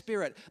Holy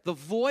Spirit, the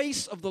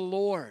voice of the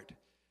Lord.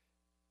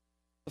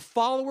 The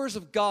followers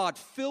of God,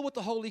 filled with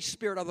the Holy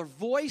Spirit, are the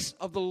voice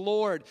of the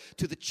Lord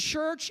to the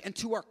church and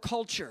to our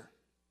culture.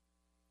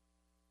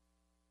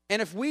 And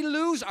if we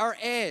lose our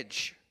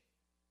edge,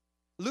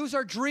 lose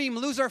our dream,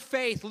 lose our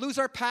faith, lose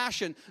our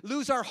passion,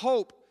 lose our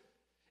hope,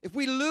 if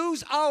we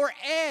lose our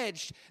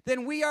edge,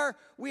 then we are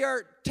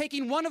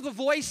taking one of the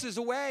voices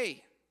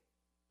away.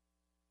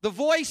 The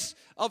voice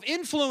of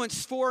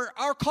influence for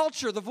our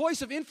culture, the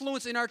voice of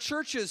influence in our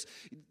churches.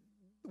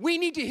 We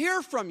need to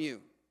hear from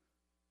you.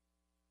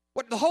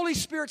 What the Holy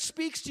Spirit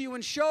speaks to you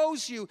and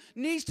shows you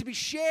needs to be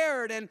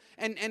shared and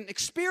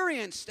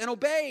experienced and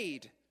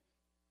obeyed.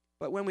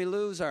 But when we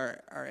lose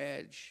our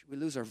edge, we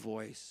lose our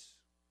voice.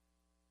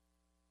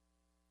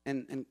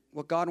 And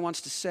what God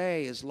wants to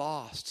say is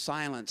lost,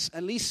 silenced,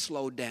 at least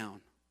slowed down.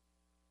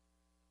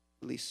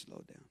 At least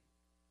slowed down.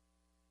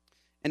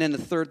 And then the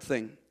third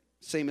thing,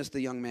 same as the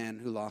young man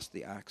who lost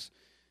the axe.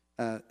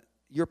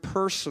 Your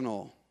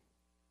personal.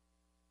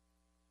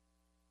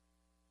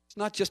 It's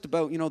not just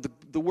about,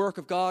 the work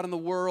of God in the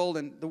world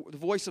and the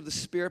voice of the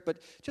Spirit, but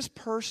just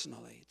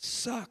personally. It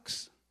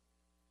sucks.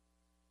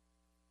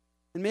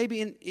 And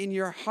maybe in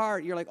your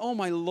heart, you're like, oh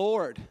my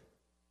Lord,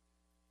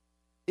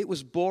 it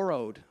was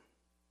borrowed.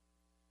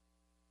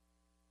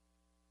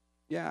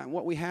 Yeah, and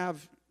what we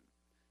have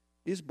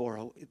is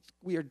borrowed.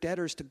 We are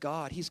debtors to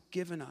God. He's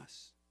given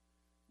us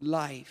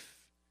life.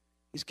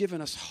 He's given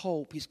us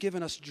hope. He's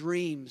given us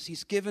dreams.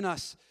 He's given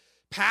us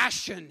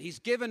passion. He's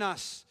given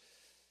us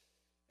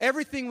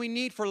everything we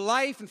need for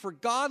life and for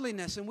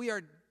godliness. And we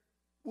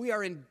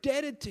are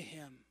indebted to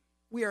Him.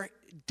 We are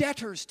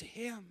debtors to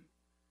Him.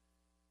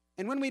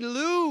 And when we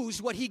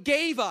lose what He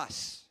gave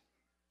us,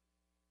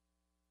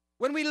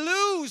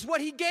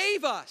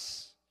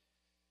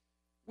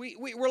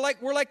 we're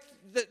like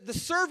the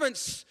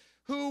servants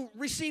who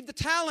received the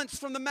talents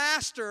from the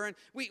master, and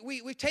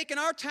we've taken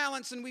our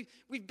talents and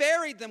we've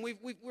buried them.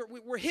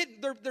 We're hidden.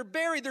 They're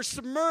buried. They're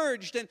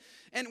submerged,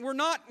 and we're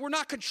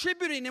not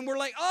contributing. And we're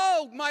like,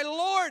 oh my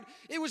Lord,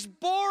 it was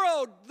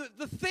borrowed.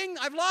 The thing,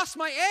 I've lost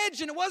my edge,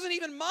 and it wasn't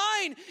even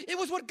mine. It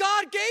was what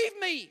God gave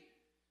me,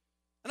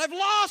 and I've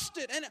lost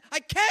it, and I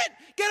can't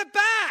get it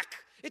back.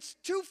 It's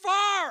too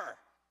far.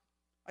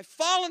 I've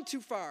fallen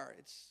too far.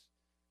 It's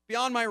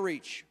beyond my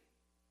reach.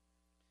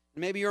 And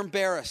maybe you're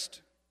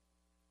embarrassed.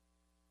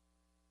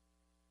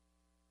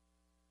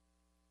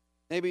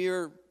 Maybe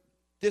you're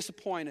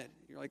disappointed.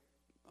 You're like,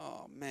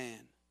 oh man,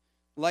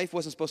 life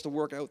wasn't supposed to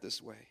work out this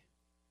way.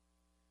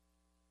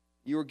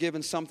 You were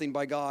given something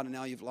by God and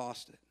now you've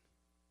lost it.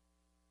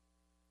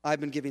 I've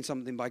been given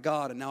something by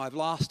God and now I've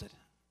lost it.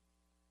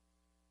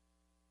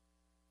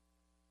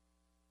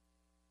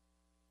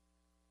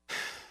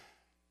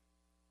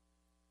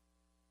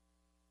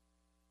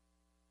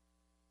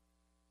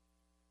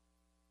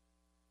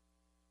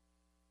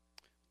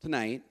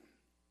 Tonight,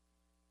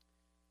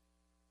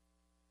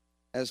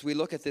 as we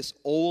look at this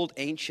old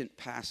ancient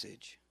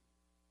passage,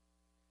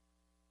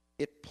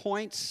 it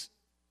points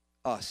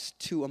us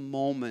to a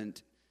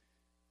moment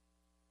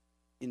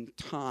in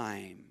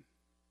time.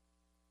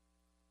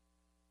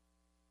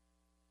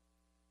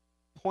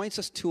 Points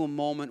us to a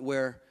moment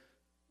where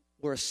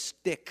a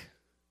stick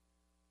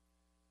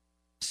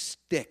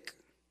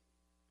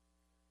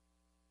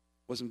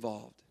was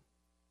involved.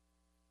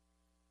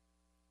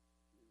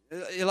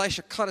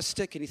 Elisha cut a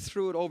stick and he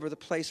threw it over the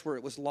place where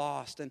it was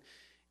lost.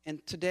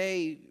 And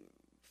today,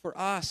 for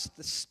us,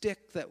 the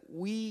stick that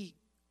we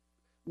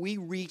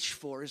reach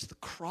for is the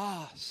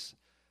cross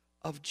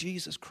of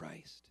Jesus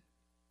Christ.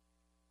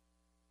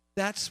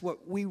 That's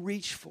what we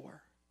reach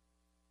for.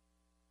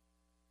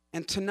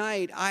 And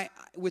tonight,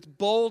 with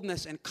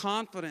boldness and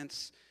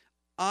confidence,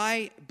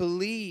 I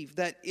believe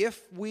that if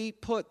we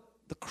put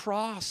the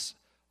cross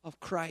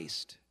of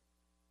Christ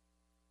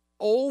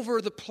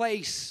over the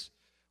place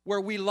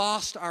where we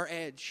lost our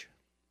edge,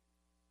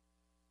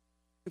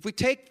 if we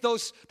take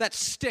that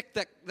stick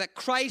that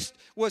Christ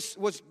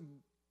was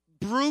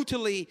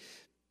brutally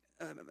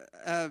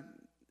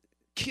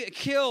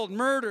killed,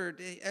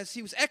 murdered, as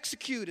he was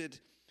executed,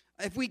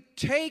 if we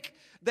take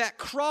that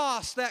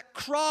cross,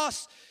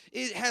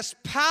 it has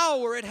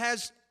power, it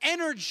has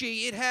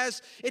energy, it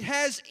has in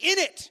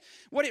it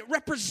what it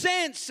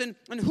represents and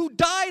who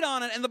died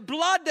on it and the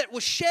blood that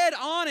was shed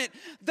on it.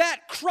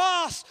 That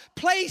cross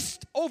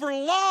placed over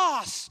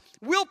loss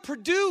will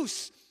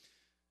produce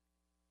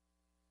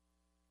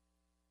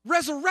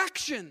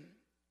resurrection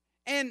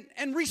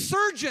and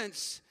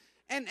resurgence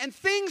and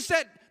things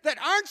that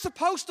aren't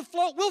supposed to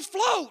float will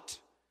float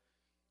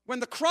when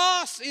the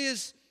cross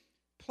is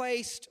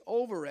placed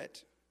over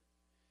it.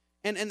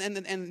 And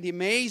the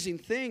amazing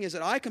thing is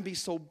that I can be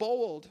so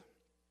bold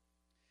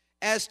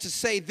as to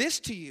say this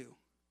to you,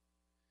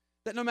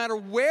 that no matter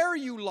where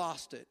you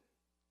lost it,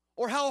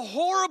 or how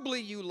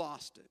horribly you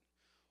lost it,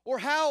 or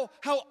how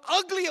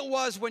ugly it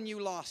was when you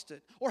lost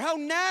it, or how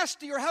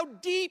nasty or how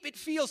deep it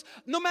feels,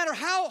 no matter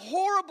how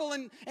horrible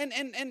and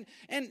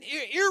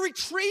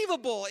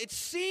irretrievable it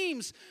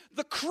seems,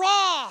 the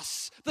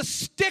cross, the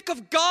stick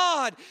of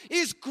God,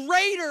 is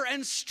greater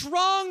and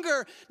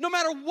stronger. No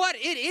matter what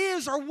it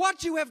is or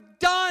what you have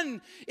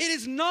done, it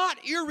is not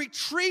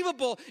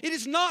irretrievable. It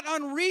is not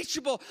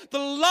unreachable. The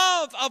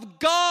love of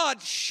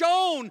God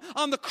shown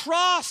on the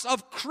cross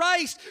of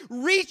Christ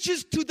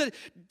reaches to the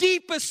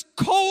deepest,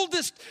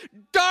 coldest,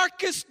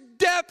 darkest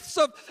depths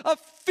of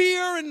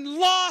fear and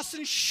loss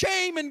and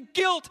shame and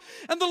guilt.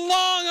 And the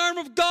long arm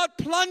of God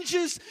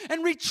plunges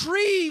and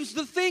retrieves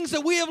the things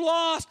that we have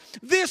lost.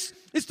 This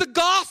is the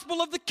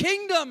gospel of the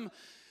kingdom.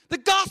 The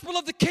gospel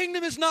of the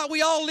kingdom is not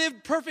we all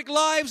lived perfect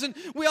lives and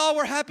we all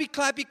were happy,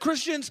 clappy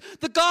Christians.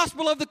 The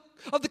gospel of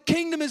the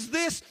kingdom is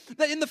this,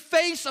 that in the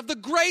face of the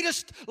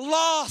greatest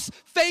loss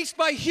faced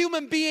by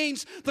human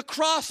beings, the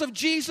cross of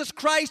Jesus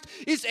Christ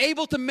is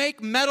able to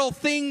make metal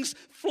things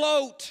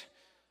float.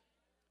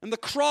 And the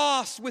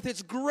cross with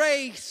its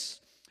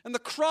grace, and the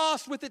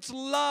cross with its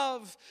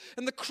love,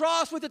 and the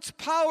cross with its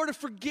power to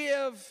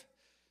forgive.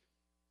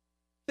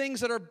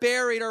 Things that are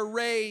buried are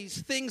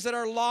raised. Things that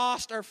are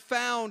lost are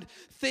found.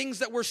 Things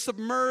that were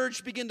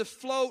submerged begin to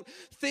float.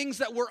 Things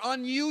that were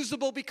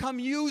unusable become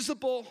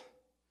usable.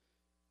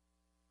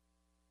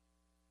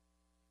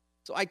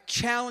 So I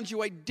challenge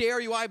you, I dare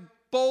you, I have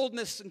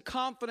boldness and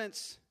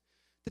confidence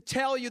to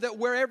tell you that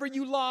wherever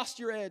you lost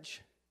your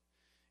edge,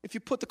 if you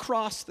put the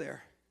cross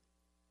there,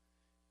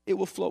 it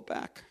will float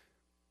back.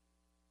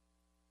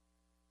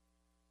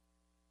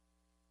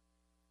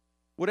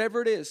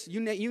 Whatever it is, you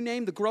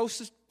name the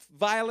grossest,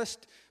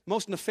 vilest,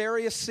 most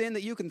nefarious sin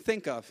that you can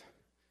think of.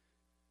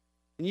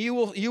 And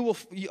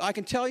I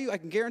can tell you, I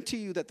can guarantee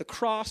you that the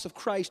cross of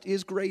Christ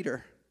is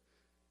greater.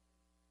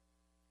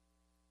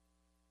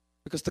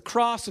 Because the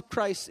cross of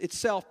Christ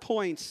itself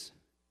points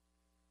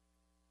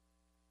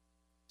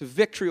to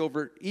victory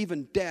over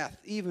even death,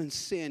 even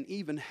sin,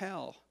 even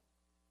hell.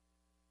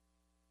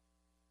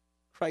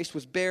 Christ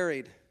was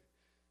buried.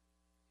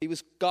 He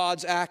was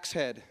God's axe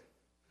head.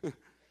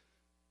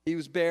 He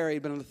was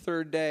buried, but on the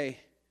third day,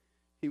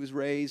 he was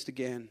raised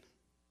again.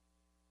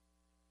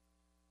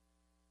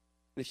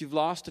 And if you've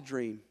lost a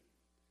dream,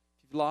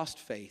 if you've lost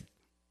faith,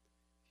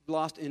 if you've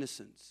lost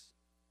innocence,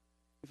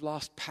 you've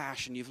lost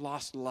passion, you've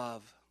lost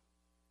love,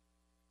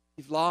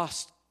 you've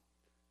lost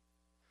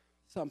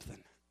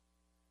something,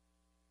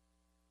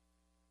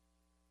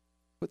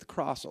 put the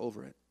cross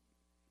over it.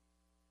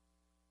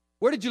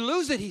 Where did you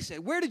lose it, he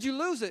said. Where did you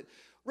lose it?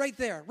 Right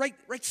there, right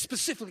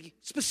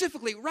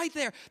specifically, right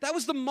there. That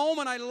was the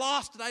moment I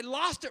lost it. I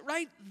lost it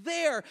right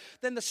there.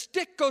 Then the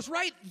stick goes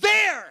right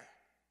there.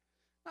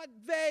 Not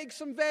vague,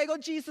 oh,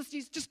 Jesus,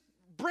 just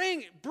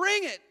bring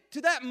it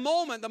to that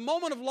moment, the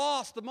moment of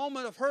loss, the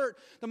moment of hurt,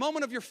 the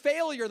moment of your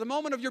failure, the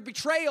moment of your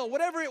betrayal,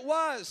 whatever it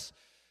was.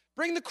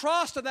 Bring the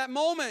cross to that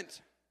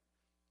moment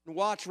and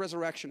watch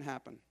resurrection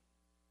happen.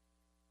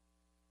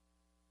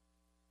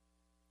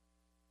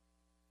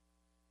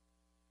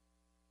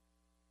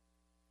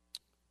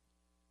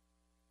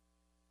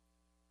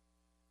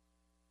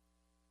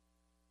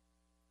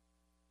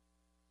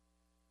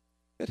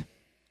 Good.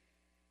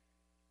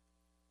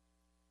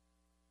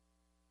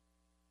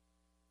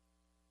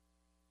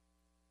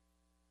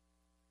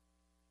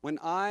 When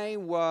I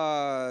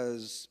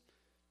was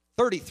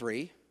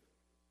 33,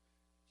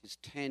 which is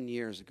 10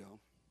 years ago,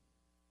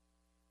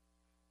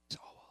 so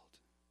old,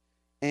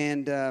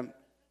 and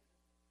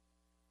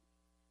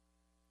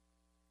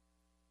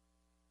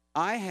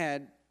I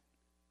had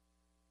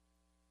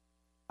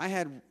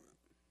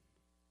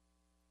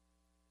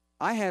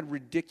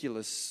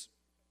ridiculous,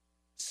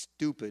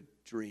 stupid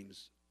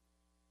dreams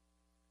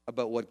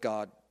about what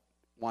God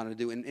wanted to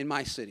do in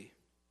my city.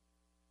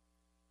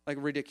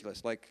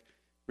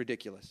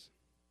 Ridiculous.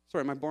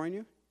 Sorry, am I boring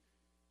you?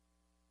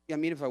 Yeah, I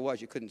mean, if I was,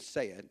 you couldn't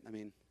say it. I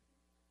mean,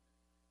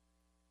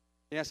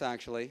 yes,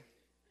 actually.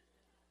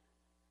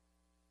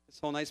 This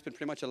whole night's been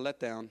pretty much a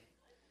letdown.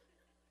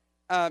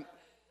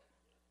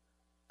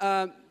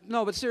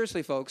 No, but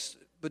seriously, folks.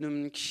 What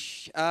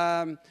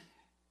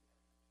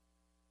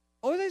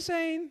was I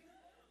saying?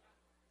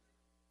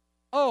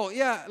 Oh,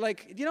 yeah,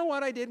 like, do you know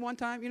what I did one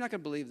time? You're not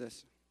going to believe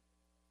this.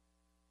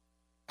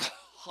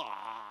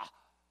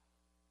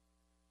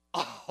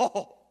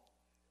 Oh.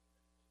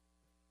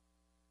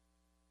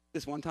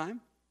 This one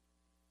time,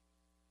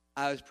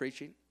 I was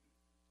preaching.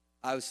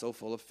 I was so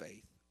full of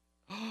faith.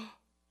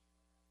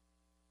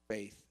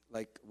 Faith,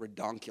 like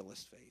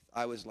redonkulous faith.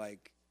 I was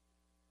like,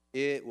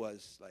 it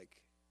was like,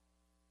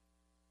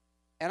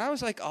 and I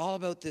was like all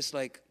about this,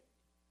 like,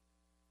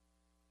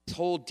 this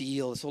whole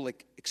deal, this whole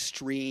like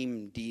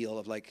extreme deal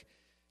of like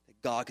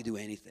that God could do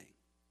anything.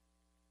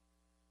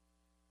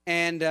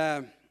 And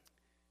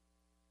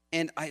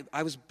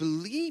I was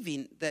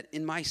believing that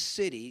in my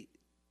city,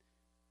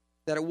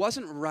 that it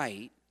wasn't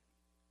right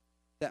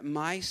that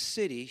my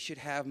city should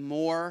have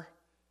more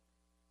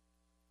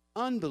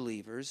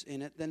unbelievers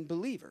in it than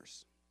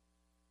believers.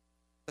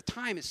 At the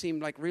time, it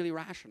seemed like really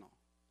rational.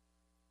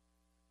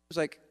 It was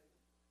like,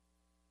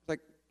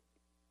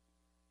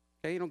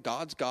 okay,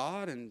 God's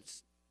God, and the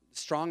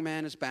strong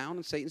man is bound,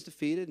 and Satan's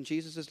defeated, and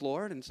Jesus is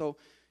Lord, and so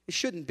it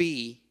shouldn't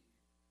be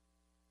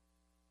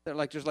that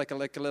there's like a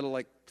little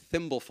like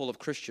thimble full of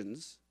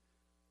Christians.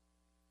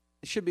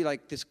 It should be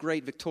like this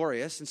great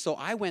victorious. And so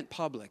I went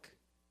public in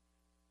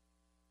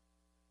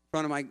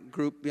front of my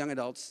group, young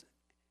adults,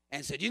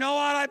 and said, you know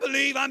what I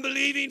believe I'm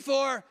believing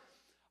for?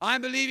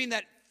 I'm believing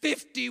that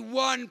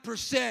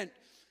 51%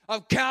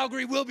 of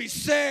Calgary will be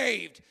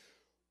saved.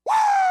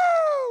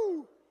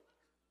 Woo!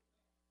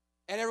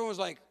 And everyone was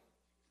like,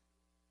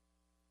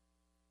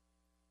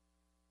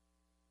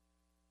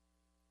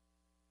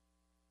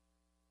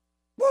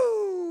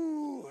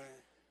 woo!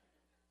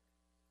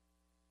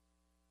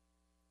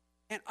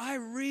 And I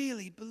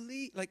really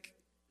believe, like,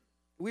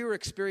 we were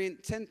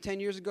experiencing 10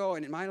 years ago,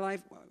 and in my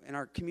life, in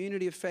our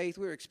community of faith,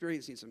 we were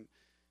experiencing some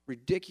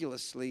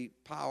ridiculously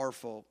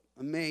powerful,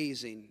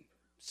 amazing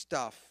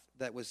stuff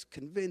that was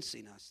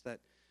convincing us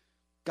that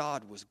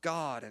God was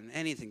God and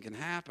anything can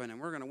happen,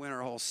 and we're going to win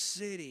our whole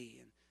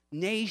city and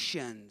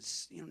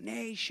nations.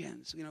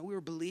 Nations. We were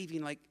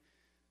believing like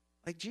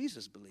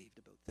Jesus believed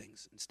about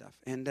things and stuff.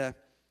 And that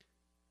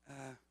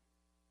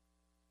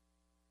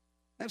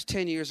was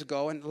 10 years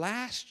ago. And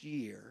last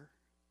year,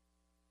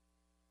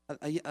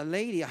 a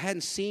lady I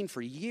hadn't seen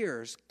for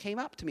years came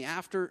up to me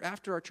after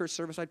our church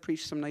service. I'd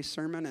preached some nice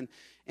sermon,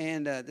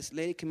 and this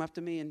lady came up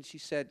to me and she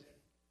said,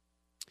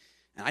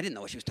 and I didn't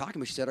know what she was talking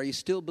about. She said, "Are you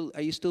still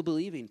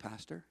believing,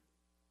 Pastor?"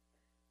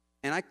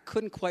 And I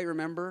couldn't quite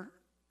remember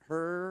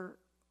her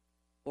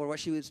or what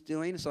she was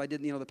doing, so I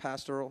did the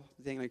pastoral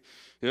thing, like,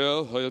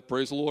 yeah,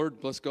 praise the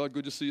Lord, bless God,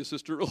 good to see you,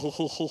 sister.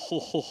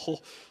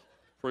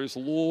 Praise the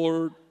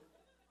Lord,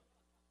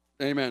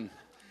 amen.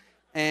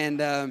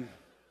 And I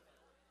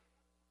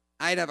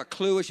didn't have a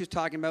clue what she was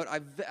talking about.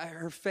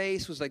 Her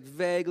face was like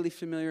vaguely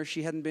familiar.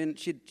 She'd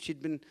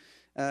been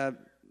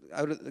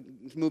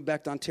moved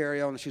back to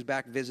Ontario, and she was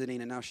back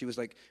visiting, and now she was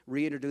like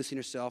reintroducing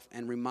herself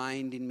and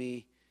reminding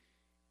me.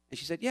 And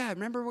she said, "Yeah,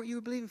 remember what you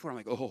were believing for?" I'm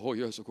like, "Oh,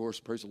 yes, of course.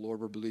 Praise the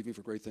Lord. We're believing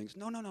for great things."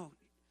 No.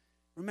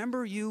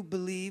 Remember you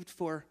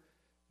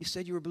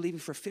said you were believing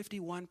for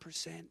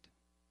 51%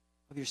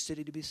 of your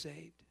city to be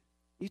saved.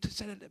 You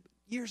said it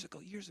years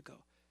ago. She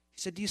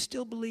said, "Do you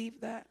still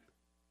believe that?"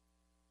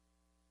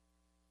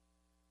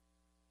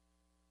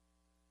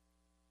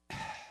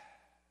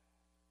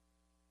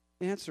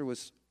 The answer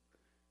was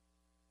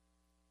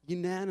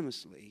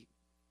unanimously,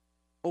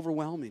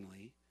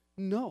 overwhelmingly,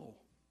 no.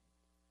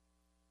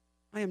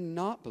 I am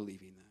not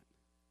believing that.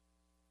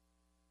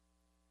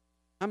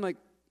 I'm like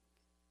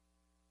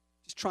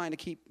just trying to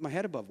keep my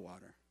head above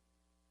water.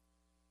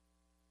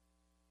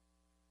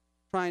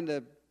 Trying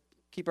to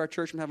keep our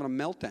church from having a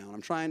meltdown.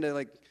 I'm trying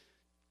to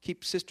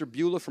keep Sister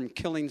Beulah from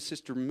killing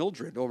Sister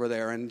Mildred over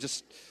there, and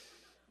just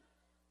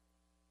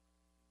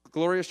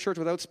glorious church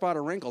without spot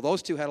or wrinkle.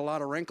 Those two had a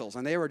lot of wrinkles,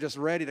 and they were just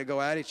ready to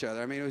go at each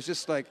other. I mean, it was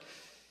just like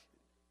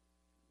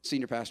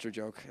senior pastor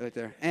joke right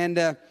there. And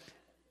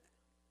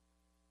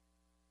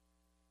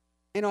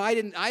I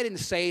didn't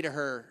say to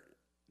her,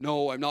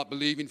 "No, I'm not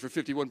believing for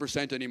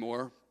 51%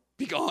 anymore.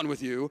 Be gone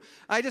with you."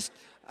 I just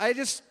kind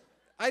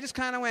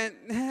of went,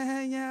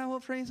 "Yeah,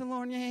 well, praise the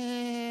Lord,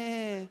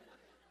 yeah."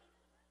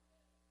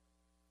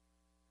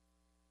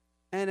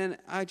 And then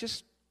I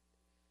just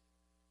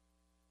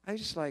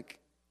like,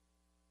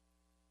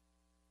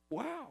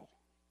 wow,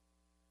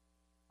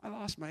 I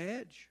lost my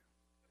edge.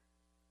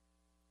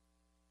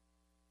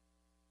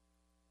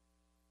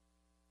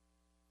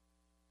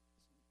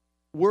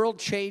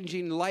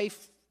 World-changing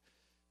life,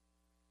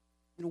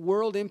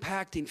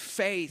 world-impacting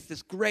faith,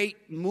 this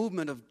great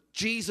movement of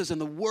Jesus in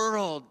the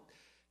world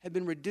had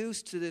been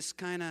reduced to this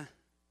kind of,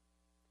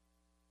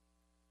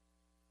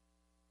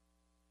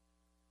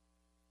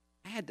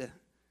 I had to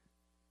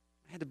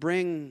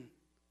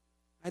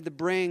I had to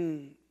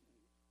bring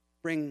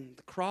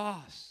the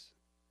cross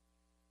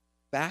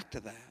back to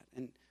that.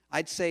 And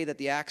I'd say that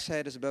the axe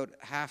head is about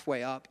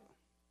halfway up.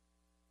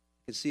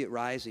 You can see it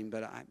rising,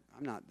 but I'm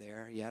not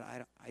there yet.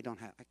 I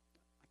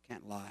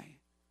can't lie.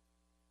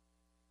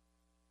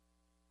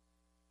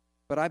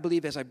 But I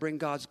believe as I bring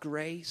God's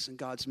grace and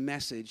God's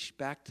message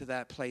back to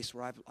that place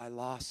where I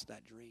lost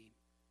that dream,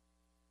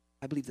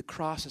 I believe the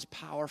cross is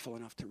powerful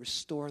enough to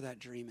restore that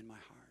dream in my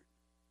heart.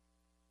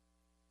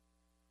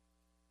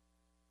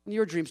 And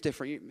your dream's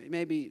different.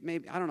 Maybe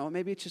I don't know,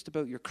 maybe it's just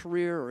about your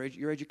career or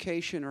your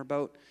education or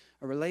about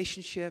a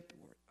relationship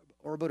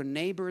or about a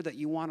neighbor that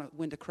you want to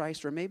win to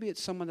Christ, or maybe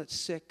it's someone that's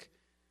sick,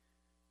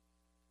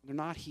 they're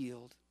not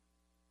healed.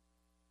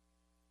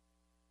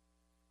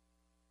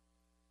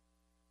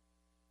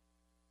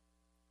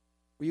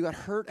 Or you got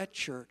hurt at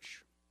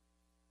church.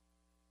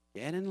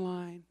 Get in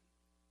line.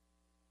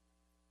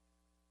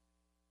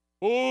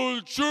 Oh,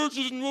 the church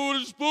isn't what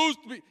it's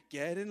supposed to be.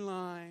 Get in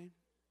line.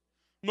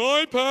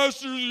 My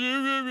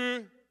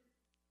pastor's...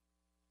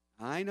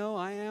 I know,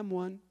 I am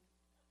one.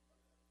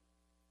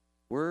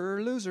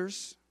 We're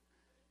losers.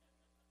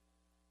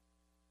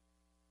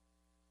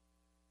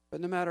 But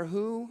no matter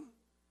who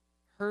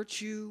hurt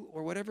you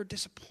or whatever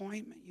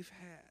disappointment you've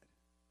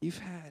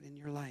had in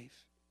your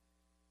life,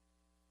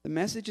 the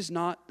message is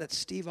not that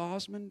Steve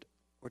Osmond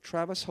or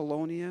Travis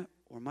Holonia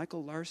or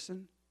Michael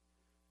Larson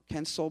or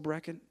Ken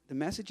Solbrecken, the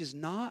message is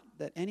not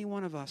that any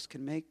one of us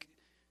can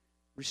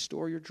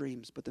restore your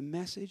dreams, but the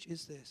message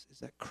is this, is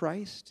that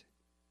Christ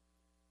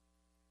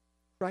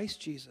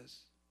Jesus,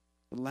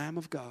 the Lamb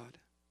of God,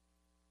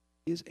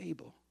 is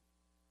able.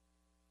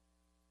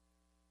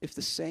 If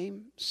the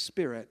same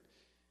Spirit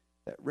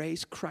that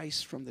raised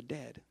Christ from the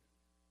dead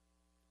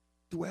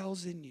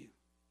dwells in you,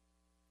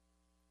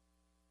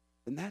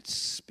 then that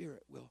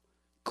Spirit will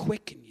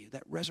quicken you.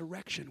 That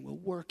resurrection will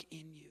work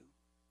in you.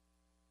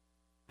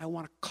 I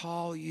want to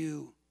call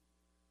you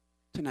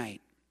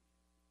tonight.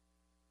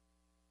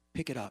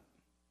 Pick it up.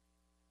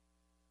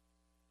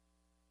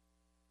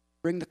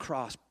 Bring the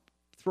cross.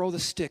 Throw the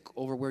stick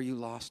over where you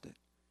lost it.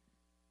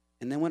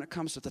 And then when it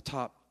comes to the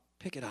top,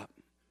 pick it up.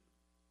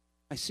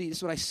 This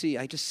is what I see.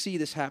 I just see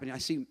this happening. I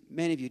see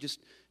many of you just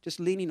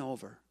leaning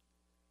over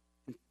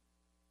and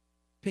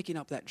picking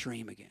up that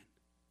dream again.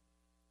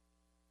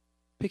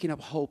 Picking up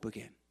hope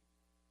again.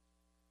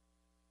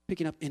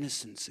 Picking up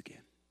innocence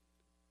again.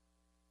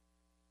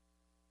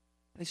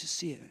 I just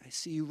see it. I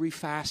see you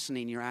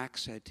refastening your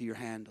axe head to your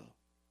handle.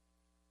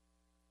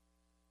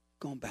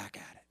 Going back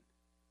at it.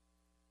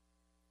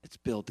 Let's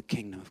build the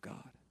kingdom of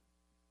God.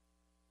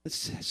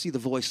 Let's see the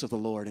voice of the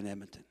Lord in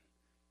Edmonton.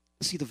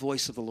 Let's see the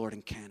voice of the Lord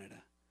in Canada.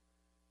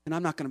 And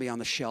I'm not going to be on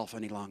the shelf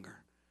any longer.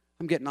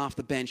 I'm getting off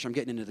the bench. I'm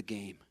getting into the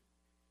game.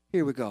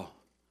 Here we go.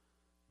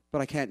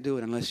 But I can't do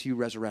it unless you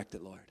resurrect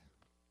it, Lord.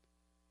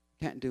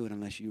 Can't do it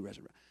unless you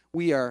resurrect.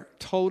 We are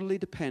totally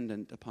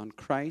dependent upon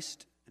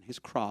Christ and his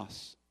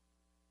cross.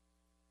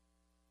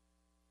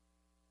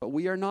 But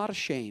we are not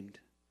ashamed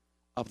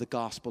of the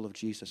gospel of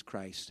Jesus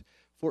Christ,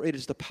 for it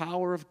is the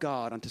power of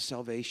God unto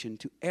salvation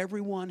to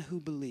everyone who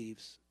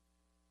believes.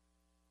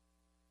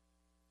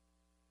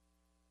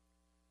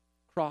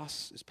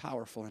 Cross is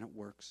powerful and it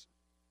works.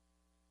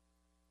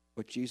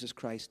 What Jesus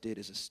Christ did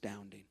is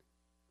astounding.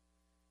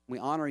 We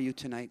honor you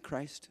tonight,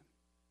 Christ.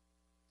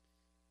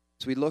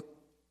 As we look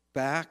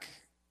back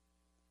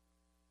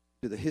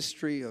to the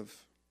history of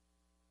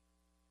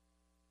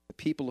the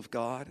people of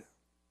God,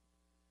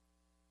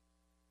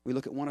 we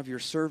look at one of your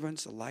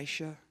servants,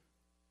 Elisha,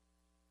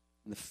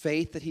 and the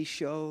faith that he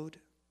showed,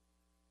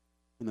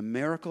 and the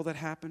miracle that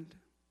happened.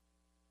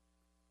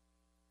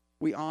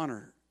 We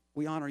honor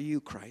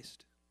you,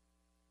 Christ,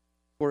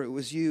 for it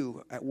was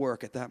you at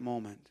work at that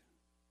moment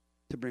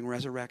to bring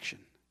resurrection,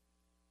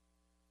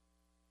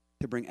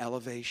 to bring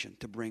elevation,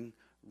 to bring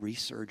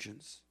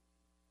resurgence.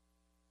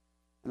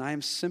 And I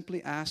am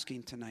simply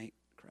asking tonight,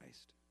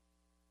 Christ,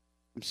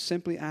 I'm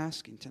simply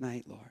asking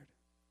tonight, Lord,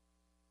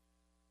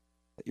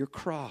 that your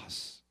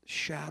cross, the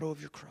shadow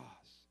of your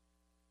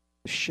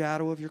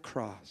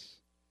cross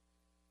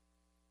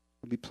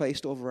will be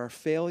placed over our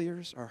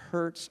failures, our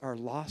hurts, our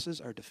losses,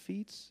 our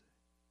defeats,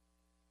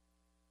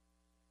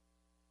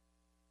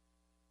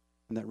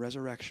 and that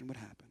resurrection would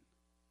happen.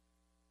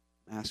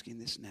 I'm asking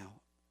this now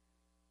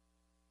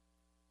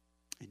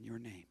in your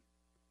name.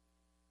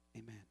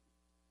 Amen.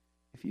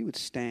 If you would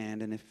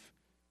stand, and if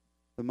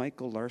the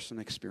Michael Larson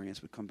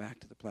experience would come back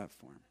to the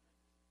platform.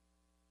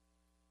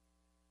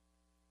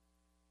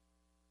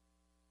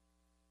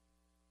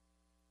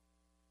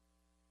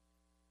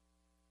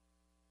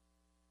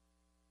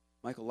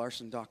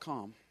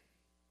 MichaelLarson.com.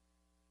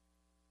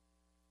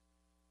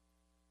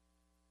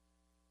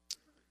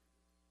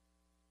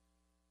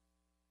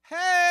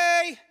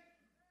 Hey!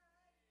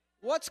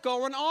 What's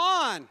going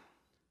on?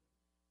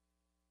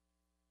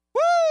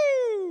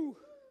 Woo!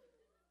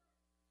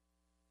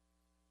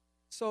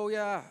 So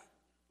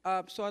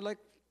I'd like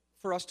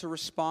for us to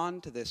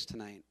respond to this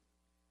tonight.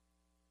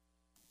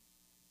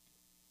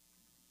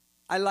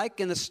 I like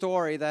in the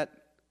story that,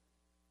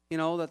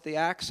 that the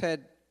axe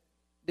head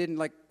didn't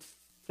like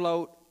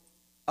float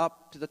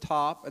up to the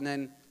top and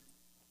then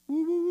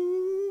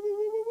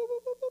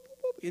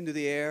into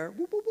the air,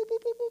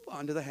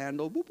 onto the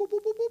handle,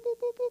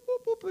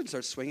 and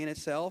starts swinging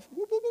itself.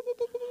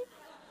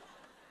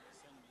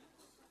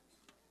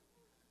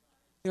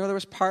 You know, there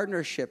was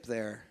partnership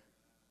there.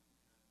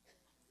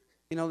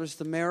 You know, there's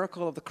the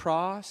miracle of the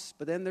cross,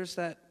 but then there's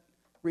that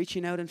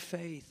reaching out in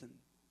faith and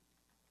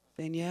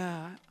saying,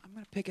 yeah, I'm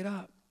going to pick it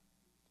up.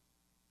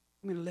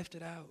 I'm going to lift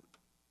it out.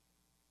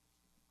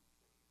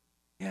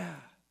 Yeah.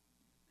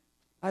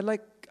 I'd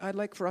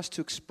like for us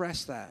to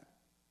express that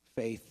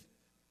faith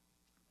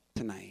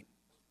tonight.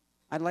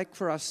 I'd like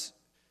for us,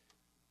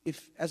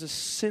 if as a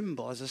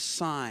symbol, as a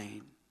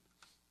sign,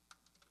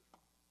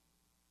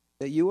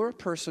 that you are a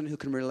person who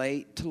can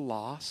relate to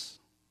loss.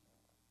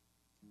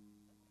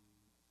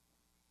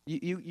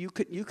 You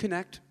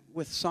connect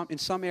with in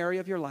some area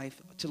of your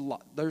life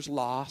there's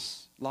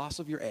loss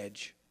of your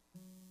edge.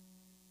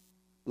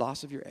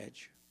 Loss of your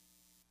edge.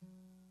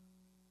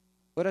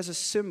 But as a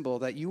symbol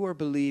that you are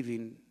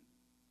believing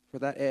for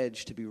that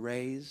edge to be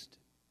raised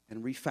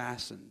and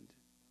refastened,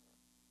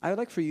 I would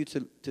like for you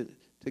to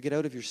get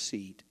out of your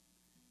seat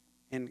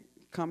and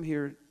come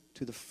here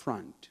to the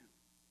front,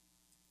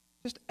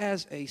 just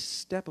as a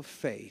step of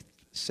faith,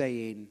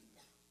 saying,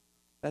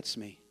 that's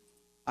me.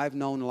 I've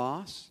known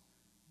loss.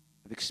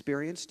 I've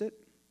experienced it.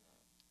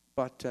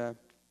 But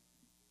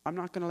I'm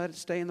not going to let it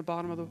stay in the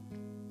bottom of the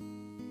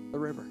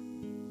river.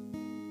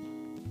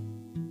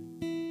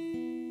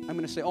 I'm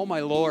going to say, oh,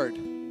 my Lord.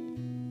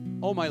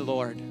 Oh, my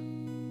Lord.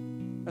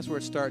 That's where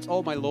it starts.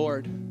 Oh, my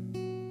Lord.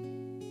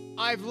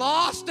 I've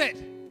lost it.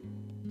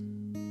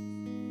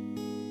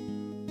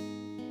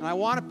 And I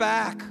want it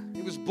back.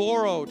 It was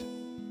borrowed.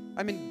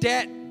 I'm in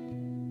debt.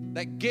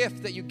 That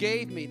gift that you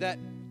gave me, that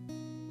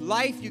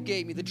life you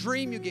gave me, the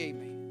dream you gave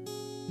me.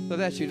 So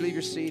that's you. Leave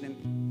your seat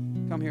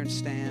and come here and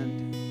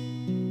stand.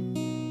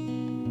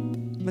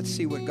 Let's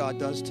see what God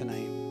does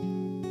tonight.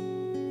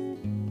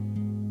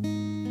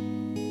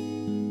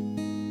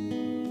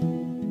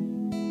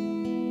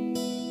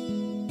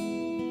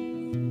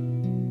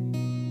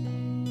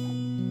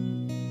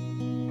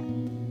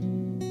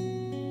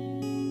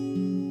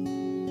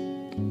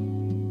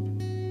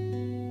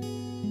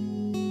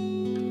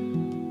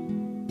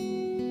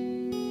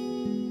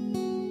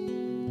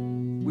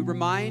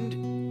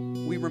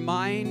 We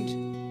remind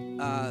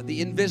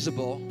the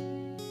invisible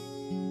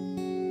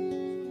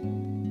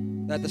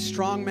that the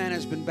strong man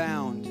has been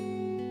bound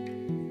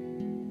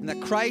and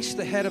that Christ,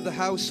 the head of the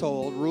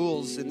household,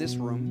 rules in this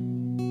room.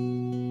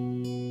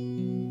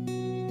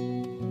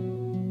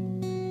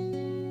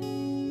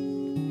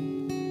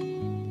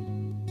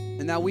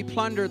 And now we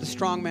plunder the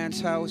strong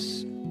man's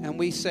house and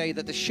we say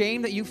that the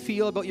shame that you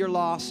feel about your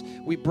loss,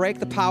 we break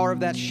the power of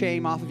that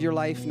shame off of your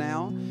life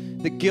now.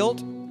 The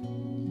guilt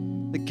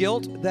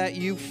that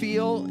you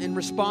feel in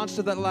response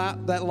to that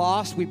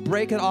loss, we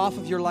break it off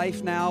of your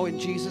life now in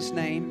Jesus'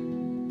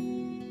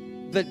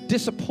 name. The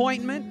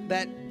disappointment,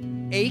 that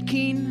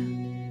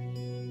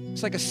aching,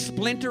 it's like a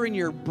splinter in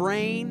your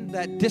brain,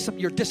 that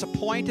you're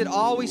disappointed,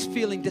 always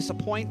feeling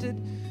disappointed.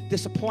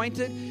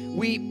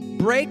 We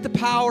break the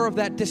power of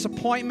that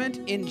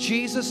disappointment in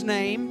Jesus'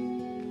 name.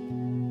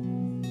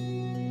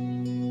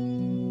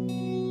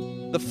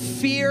 The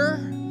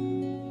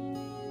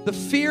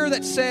fear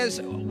that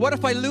says, what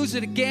if I lose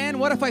it again?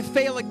 What if I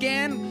fail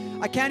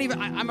again?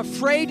 I'm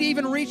afraid to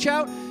even reach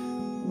out.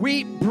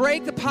 We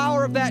break the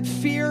power of that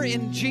fear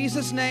in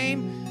Jesus'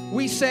 name.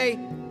 We say,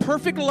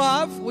 perfect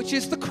love, which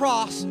is the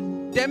cross,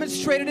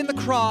 demonstrated in the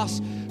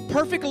cross,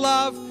 perfect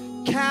love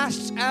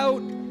casts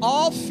out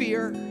all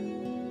fear.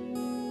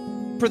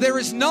 For there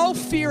is no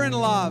fear in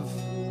love.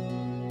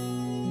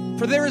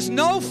 For there is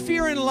no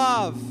fear in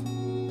love.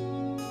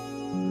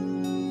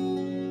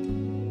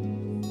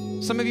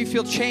 Some of you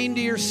feel chained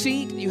to your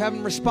seat. You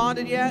haven't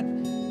responded yet.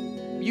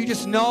 You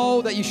just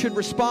know that you should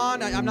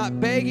respond. I'm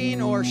not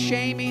begging or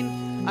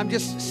shaming. I'm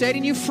just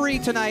setting you free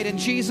tonight in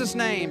Jesus'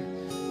 name.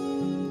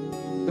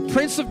 The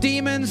prince of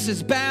demons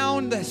is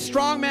bound. The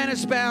strong man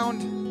is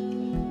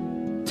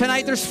bound.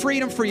 Tonight there's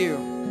freedom for you.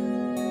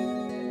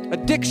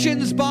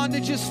 Addictions,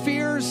 bondages,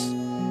 fears,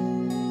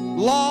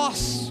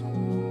 loss. I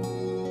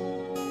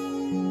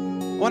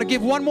want to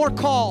give one more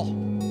call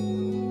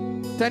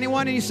to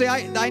anyone, and you say,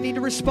 I need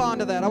to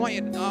respond to that. I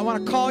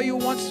want to call you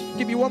once,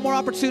 give you one more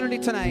opportunity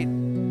tonight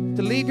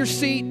to leave your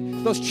seat.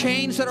 Those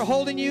chains that are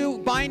holding you,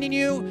 binding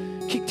you,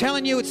 keep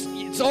telling you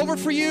it's over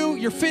for you,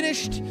 you're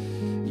finished,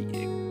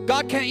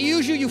 God can't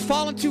use you, you've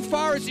fallen too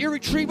far, it's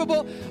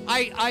irretrievable.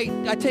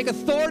 I take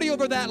authority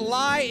over that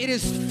lie. It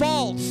is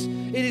false.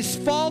 It is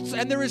false,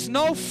 and there is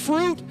no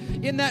fruit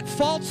in that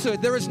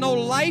falsehood. There is no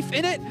life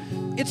in it.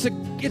 It's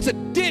a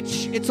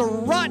ditch. It's a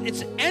rut.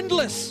 It's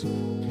endless.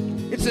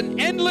 It's an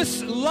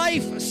endless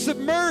life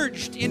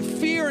submerged in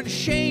fear and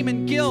shame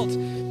and guilt.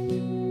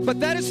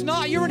 But that is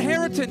not your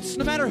inheritance.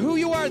 No matter who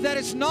you are, that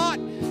is not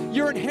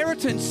your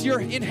inheritance.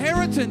 Your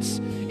inheritance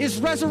is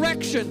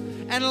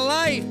resurrection and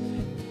life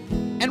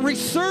and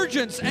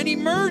resurgence and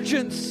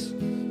emergence.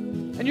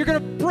 And you're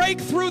going to break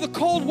through the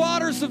cold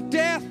waters of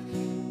death,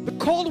 the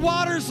cold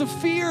waters of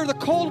fear, the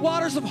cold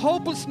waters of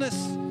hopelessness.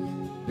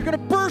 You're going to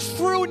burst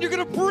through and you're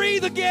going to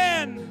breathe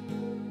again.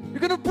 You're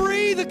going to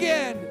breathe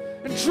again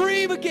and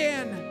dream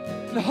again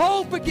and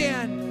hope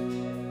again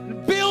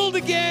and build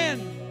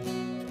again.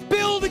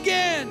 Build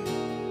again.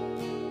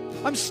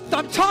 I'm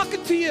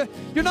talking to you.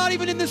 You're not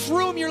even in this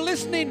room. You're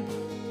listening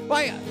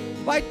by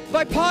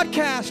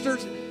podcast, or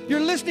you're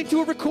listening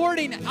to a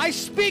recording. I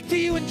speak to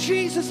you in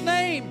Jesus'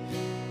 name.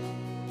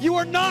 You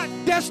are not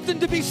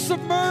destined to be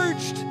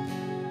submerged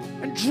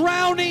and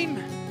drowning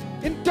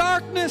in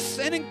darkness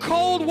and in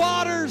cold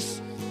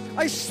waters.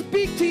 I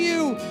speak to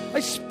you. I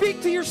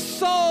speak to your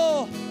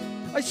soul.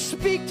 I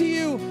speak to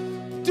you.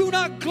 Do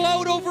not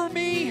gloat over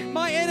me,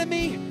 my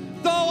enemy.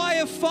 Though I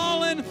have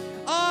fallen,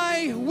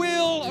 I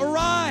will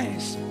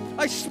arise.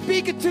 I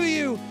speak it to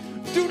you.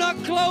 Do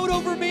not gloat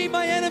over me,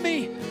 my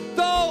enemy.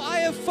 Though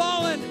I have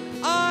fallen,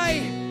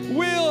 I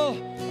will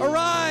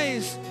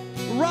arise.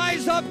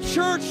 Rise up,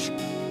 church,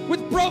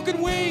 with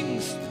broken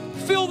wings.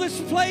 Fill this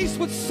place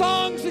with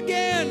songs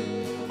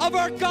again of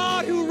our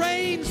God who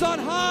reigns on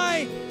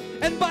high.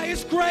 And by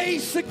His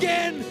grace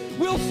again,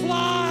 we'll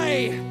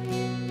fly.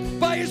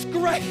 By His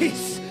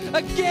grace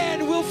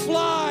again, we'll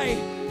fly.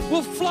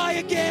 We'll fly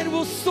again.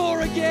 We'll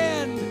soar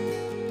again.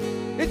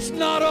 It's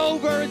not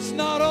over. It's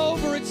not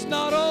over. It's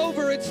not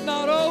over. It's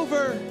not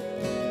over.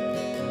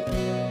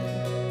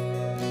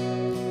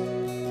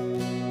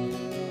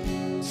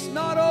 It's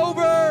not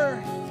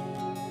over.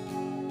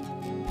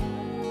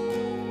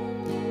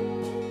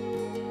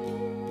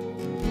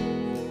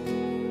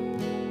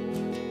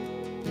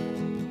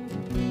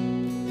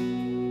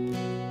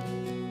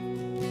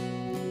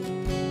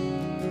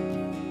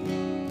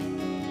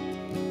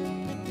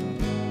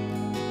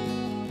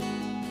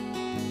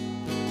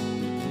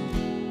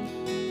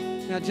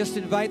 Now just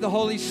invite the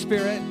Holy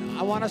Spirit.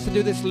 I want us to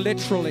do this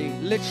literally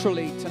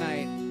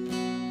tonight.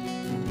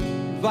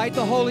 Invite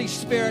the Holy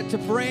Spirit to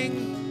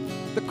bring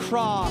the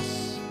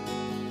cross,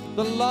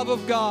 the love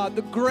of God,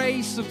 the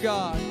grace of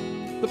God,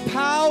 the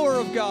power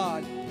of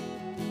God,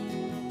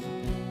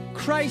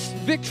 Christ's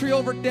victory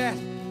over death.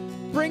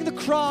 Bring the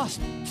cross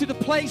to the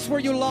place where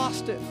you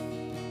lost it.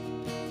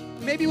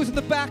 Maybe it was in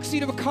the back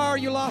seat of a car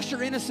you lost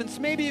your innocence.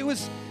 Maybe it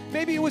was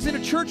in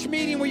a church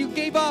meeting where you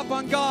gave up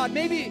on God.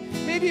 Maybe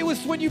it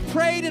was when you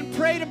prayed and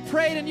prayed and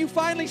prayed and you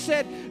finally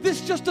said,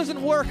 this just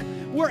doesn't work.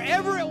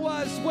 Wherever it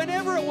was,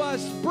 whenever it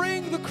was,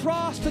 bring the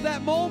cross to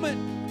that moment,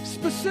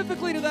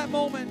 specifically to that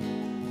moment.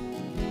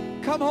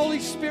 Come, Holy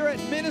Spirit,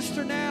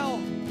 minister now.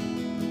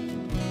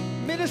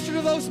 Minister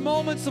to those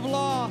moments of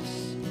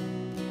loss.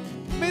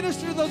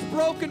 Minister to those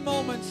broken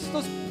moments,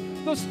 those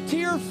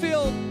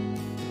tear-filled,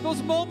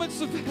 those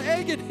moments of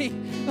agony,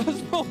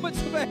 those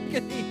moments of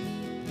agony.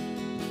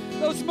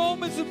 Those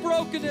moments of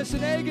brokenness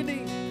and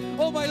agony.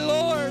 Oh, my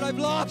Lord, I've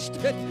lost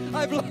it.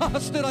 I've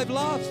lost it. I've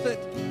lost it.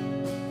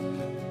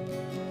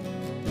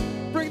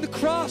 Bring the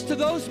cross to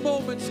those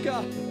moments,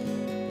 God.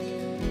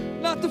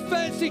 Not the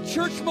fancy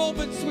church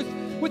moments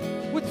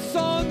with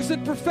songs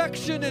and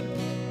perfection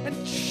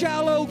and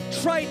shallow,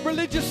 trite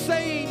religious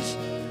sayings.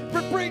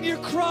 But bring your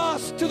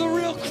cross to the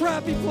real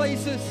crappy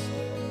places.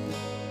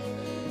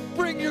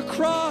 Bring your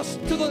cross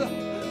to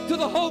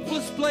the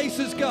hopeless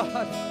places,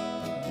 God.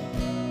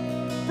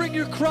 Bring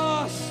your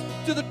cross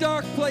to the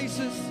dark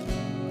places.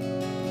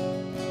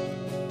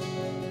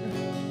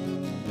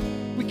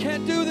 We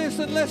can't do this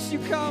unless you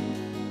come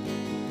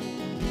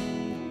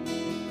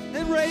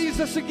and raise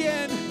us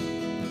again.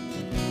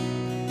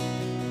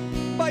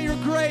 By your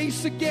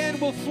grace again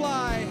we'll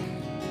fly.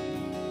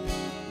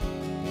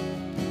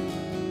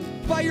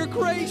 By your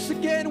grace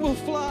again we'll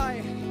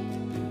fly.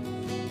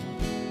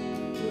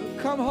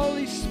 Come,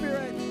 Holy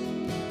Spirit.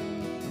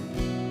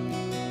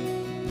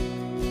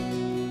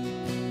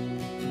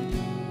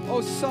 Oh,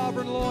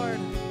 sovereign Lord.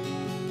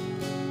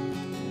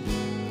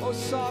 Oh,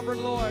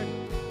 sovereign Lord.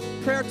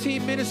 Prayer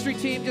team, ministry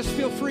team, just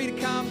feel free to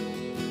come.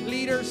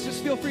 Leaders,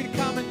 just feel free to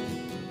come and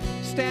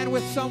stand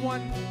with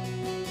someone.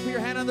 Put your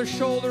hand on their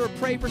shoulder or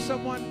pray for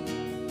someone.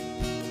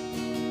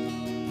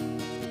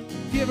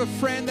 If you have a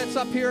friend that's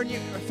up here and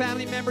a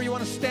family member, you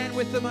want to stand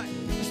with them,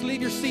 just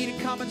leave your seat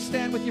and come and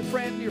stand with your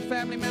friend, your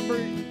family member,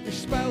 your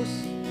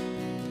spouse.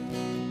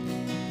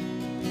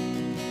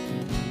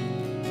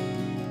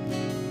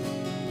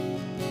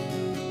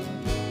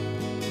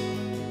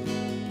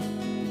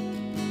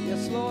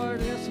 Yes,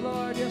 Lord, yes,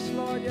 Lord, yes,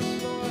 Lord,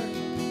 yes, Lord.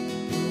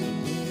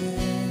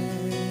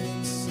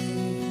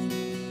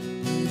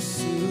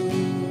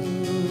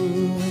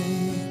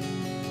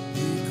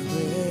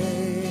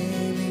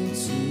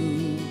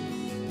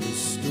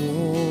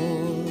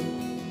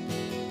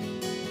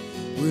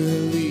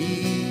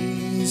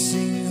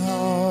 Releasing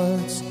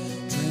hearts,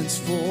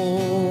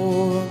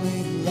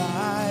 transforming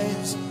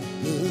lives,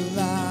 the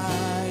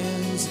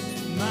lion's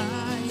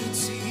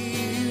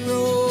mighty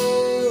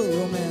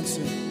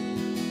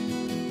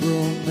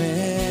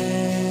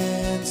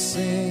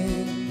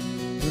romancing,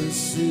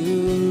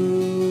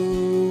 pursuing,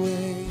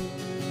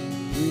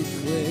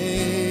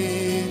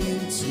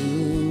 reclaiming to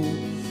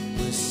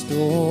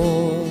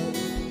restore.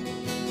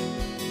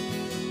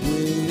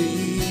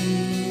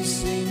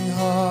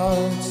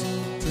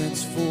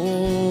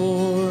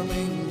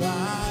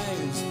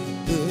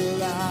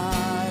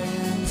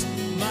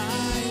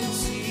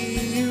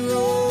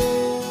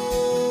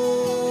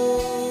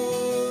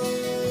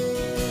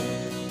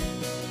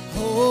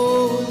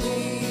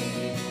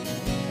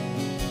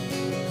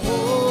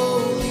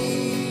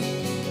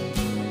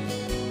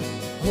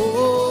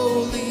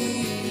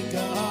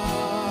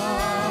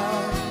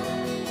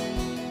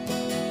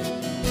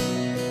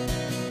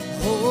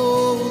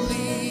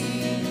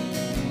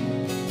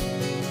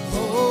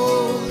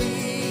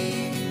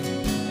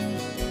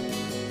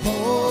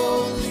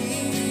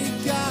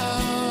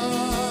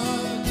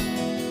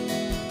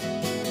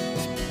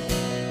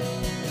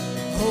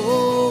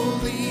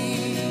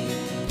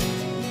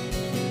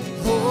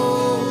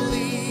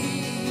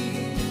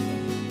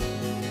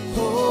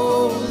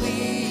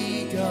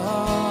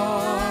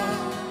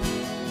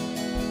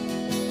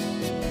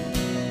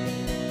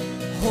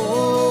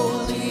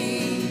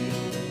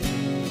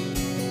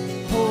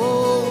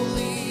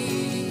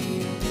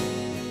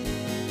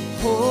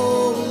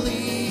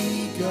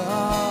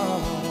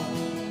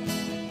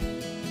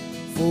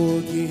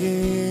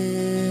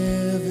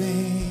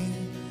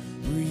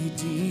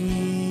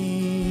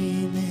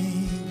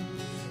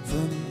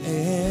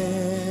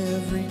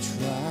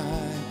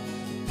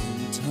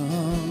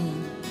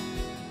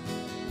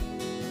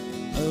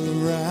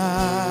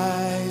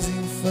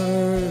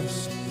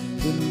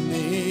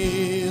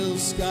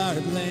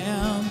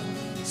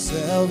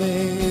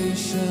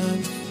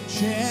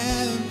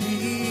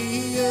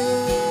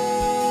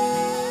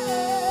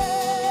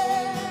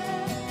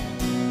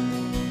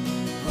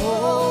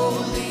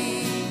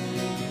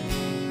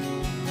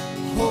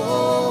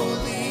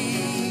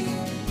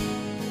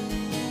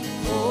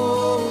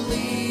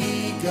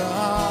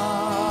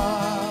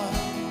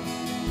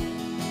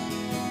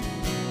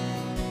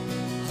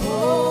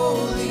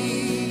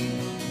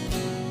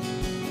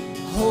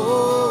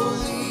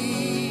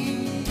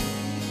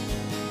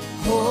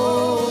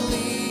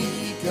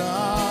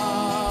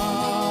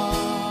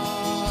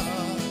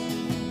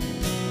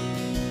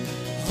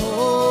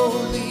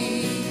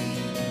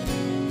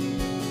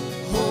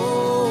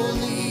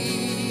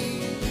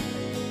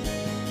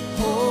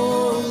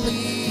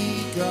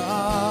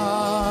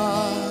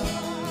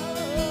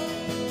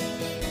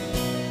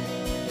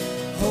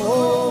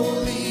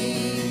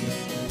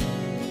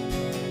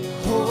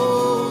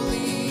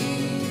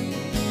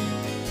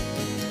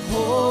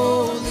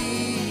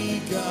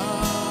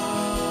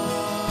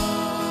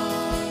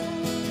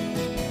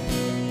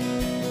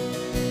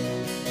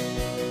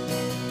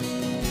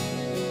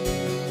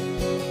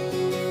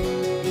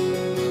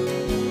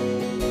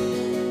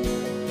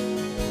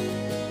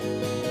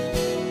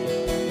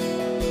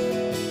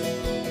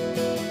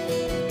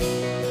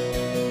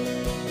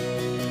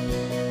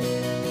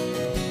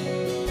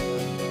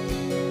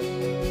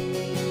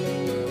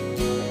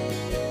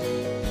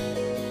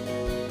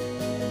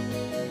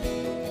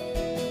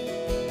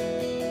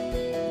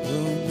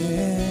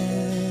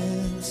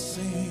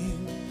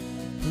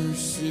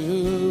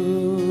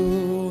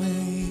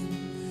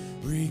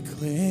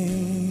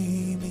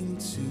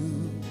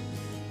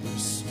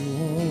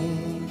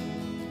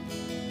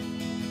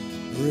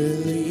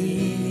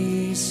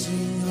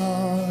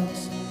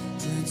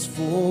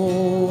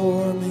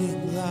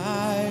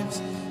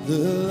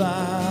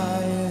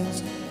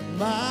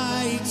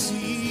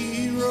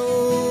 mighty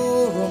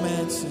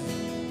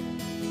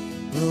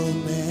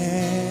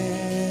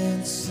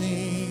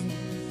romancing,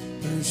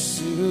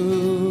 pursuing,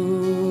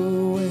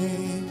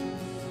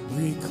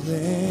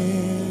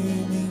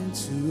 reclaiming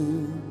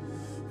to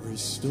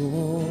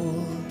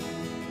restore,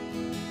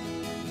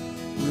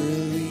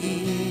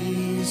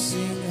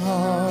 releasing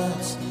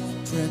hearts,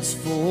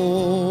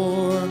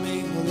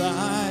 transforming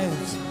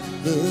lives,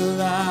 the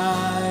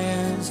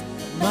lion's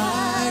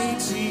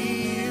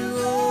mighty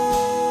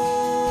roar.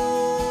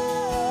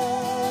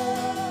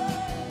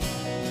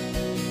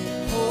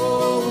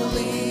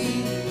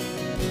 Holy,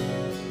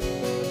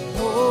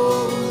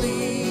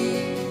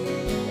 holy,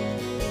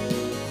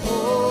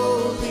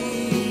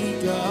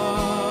 holy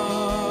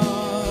God.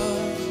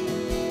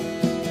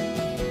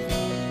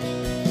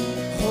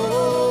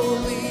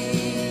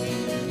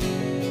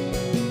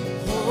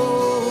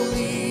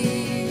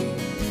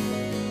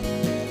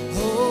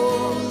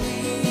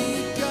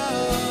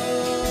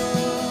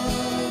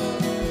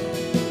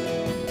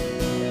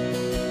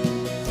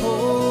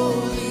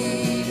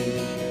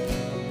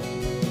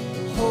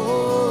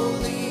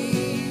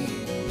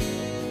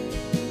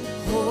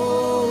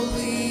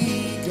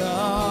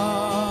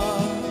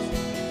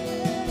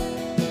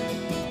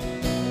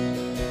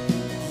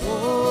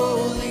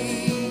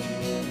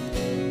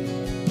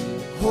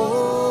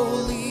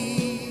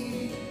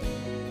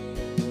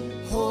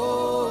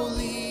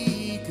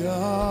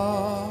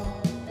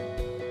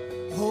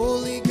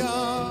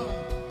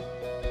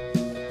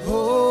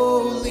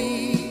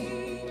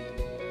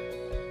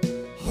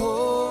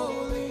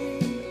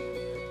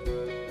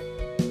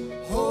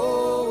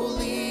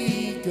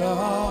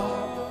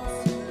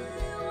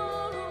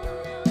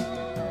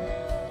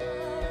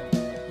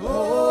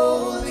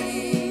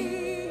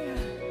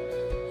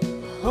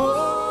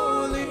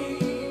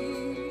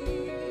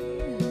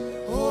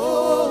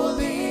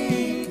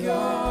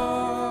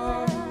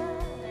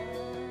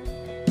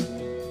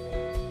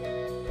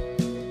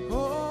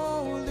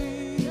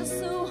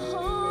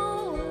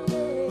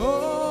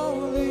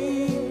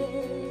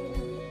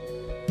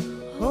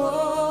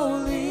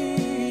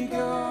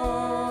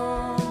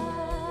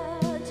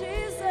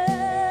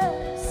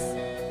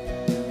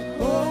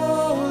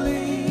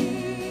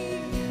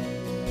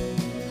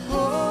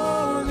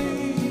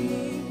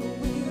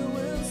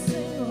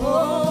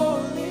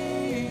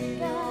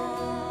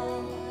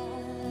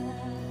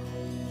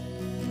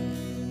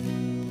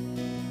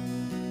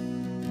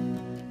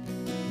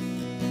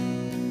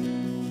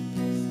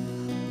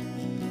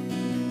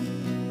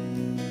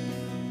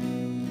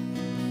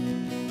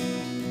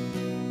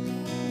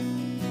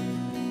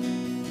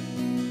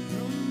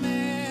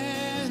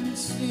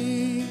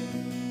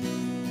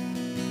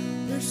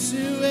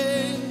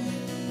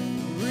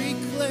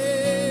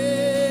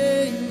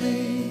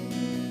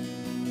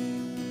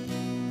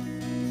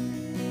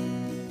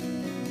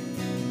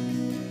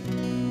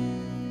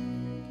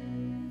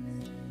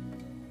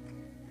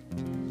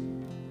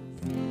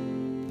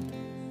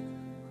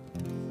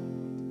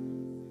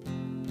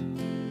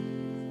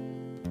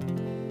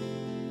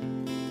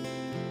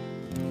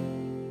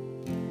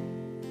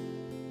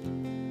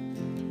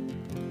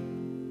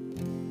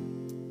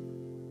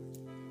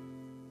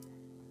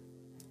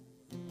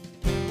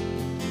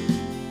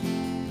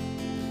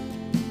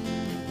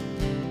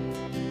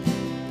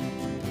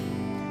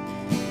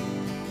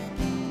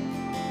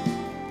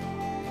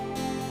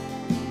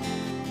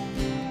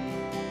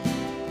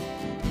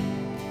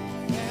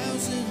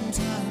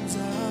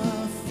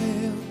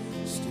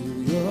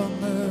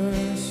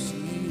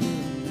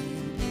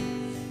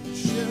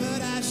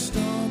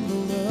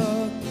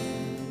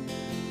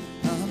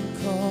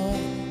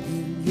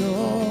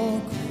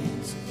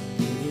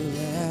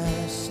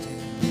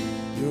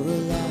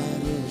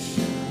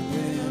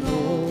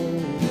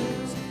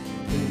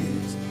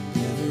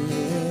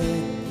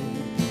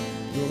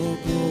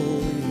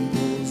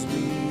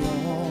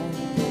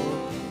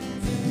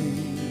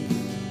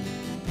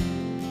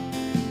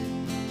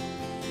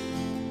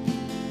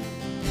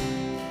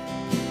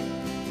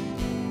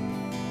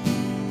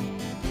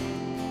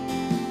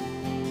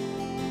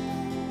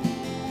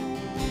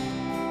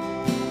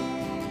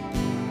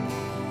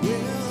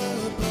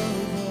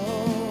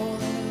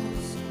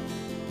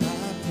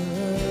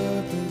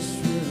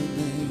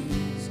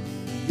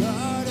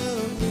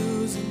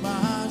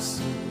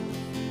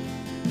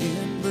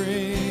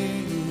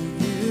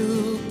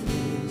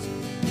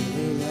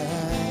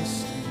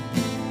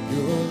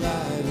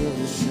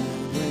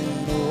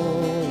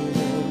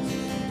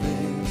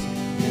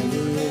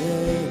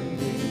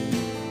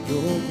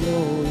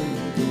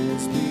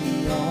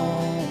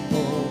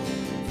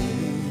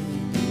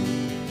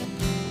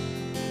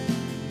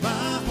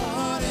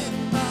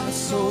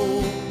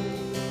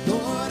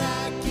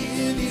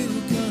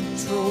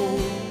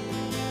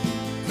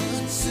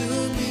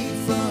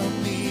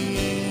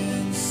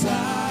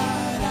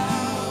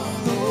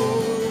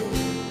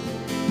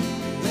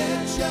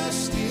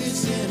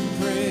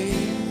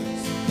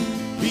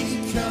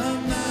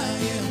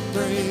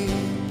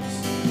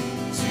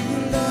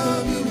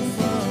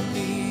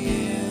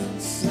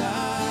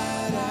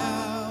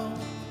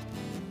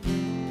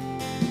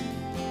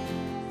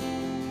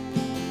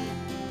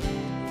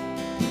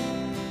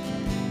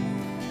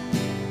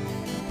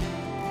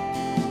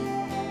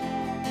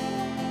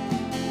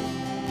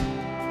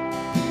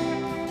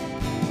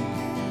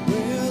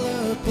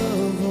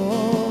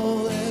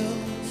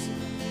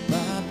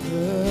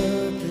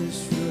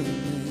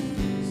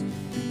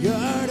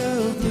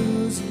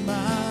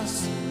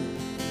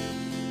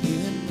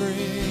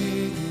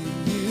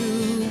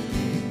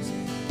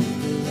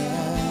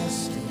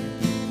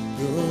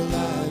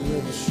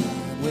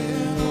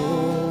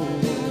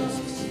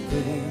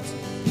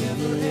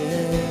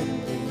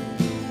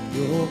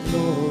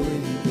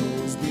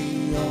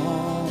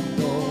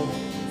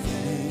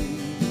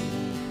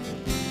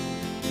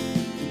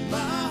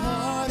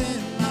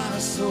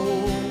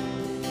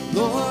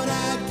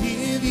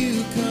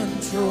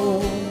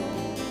 control.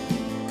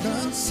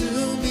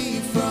 Consume me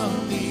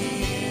from the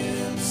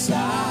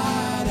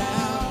inside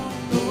out,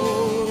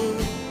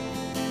 Lord.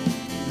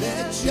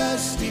 Let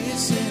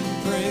justice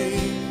and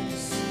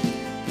praise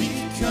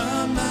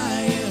become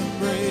my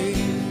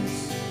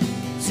embrace,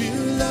 to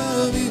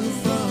love you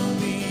from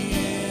the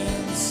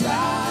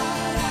inside.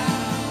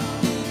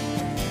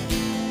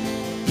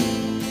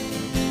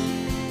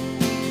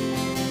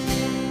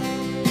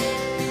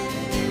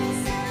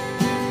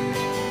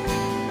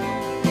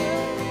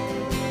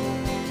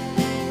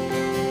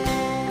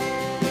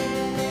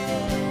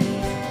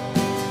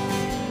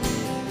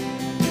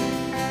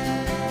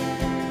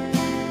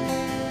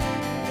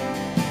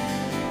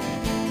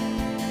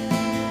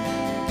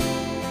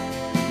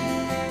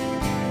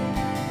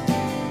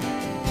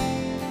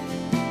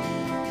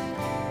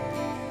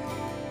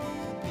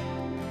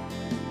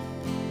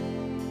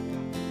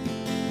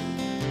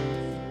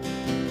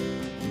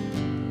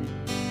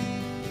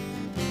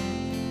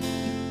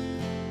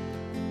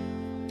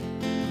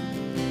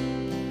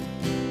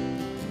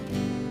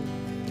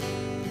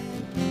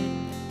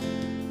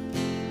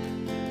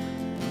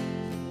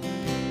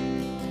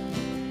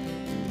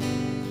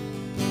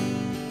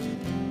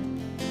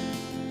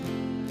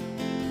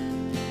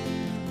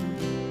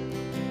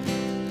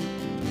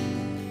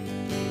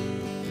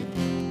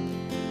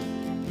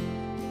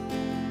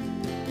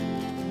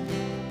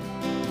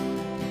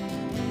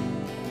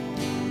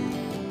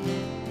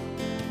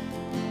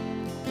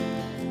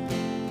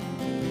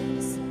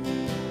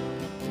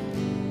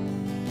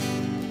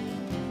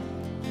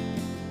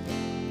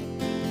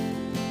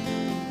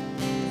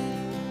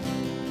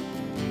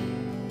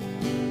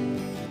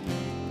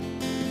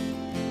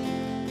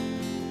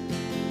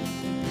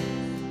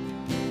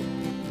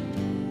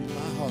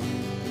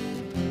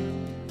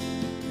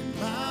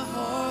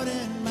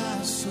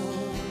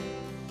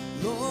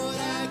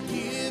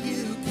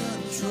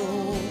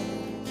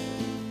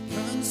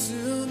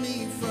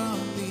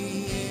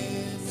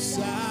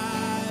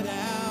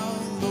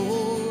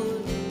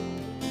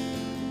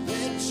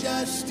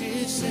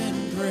 Justice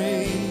and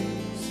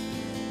praise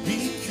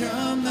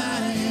become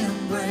my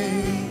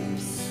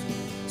embrace,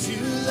 to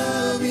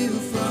love you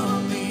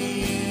from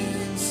the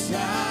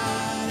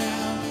inside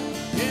out.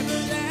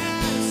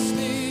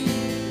 Everlasting,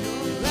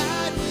 your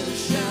light will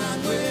shine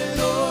where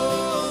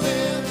all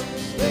heaven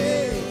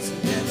waits.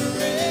 Never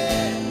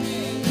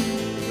ending,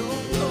 your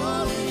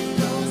glory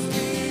goes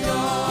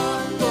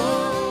beyond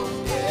all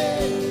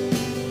day.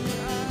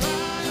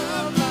 Cry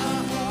of my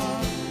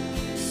heart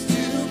is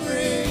to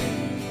bring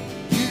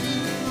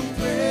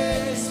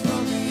praise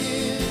from the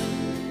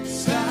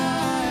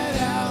inside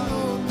out.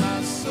 Oh, my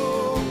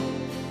soul,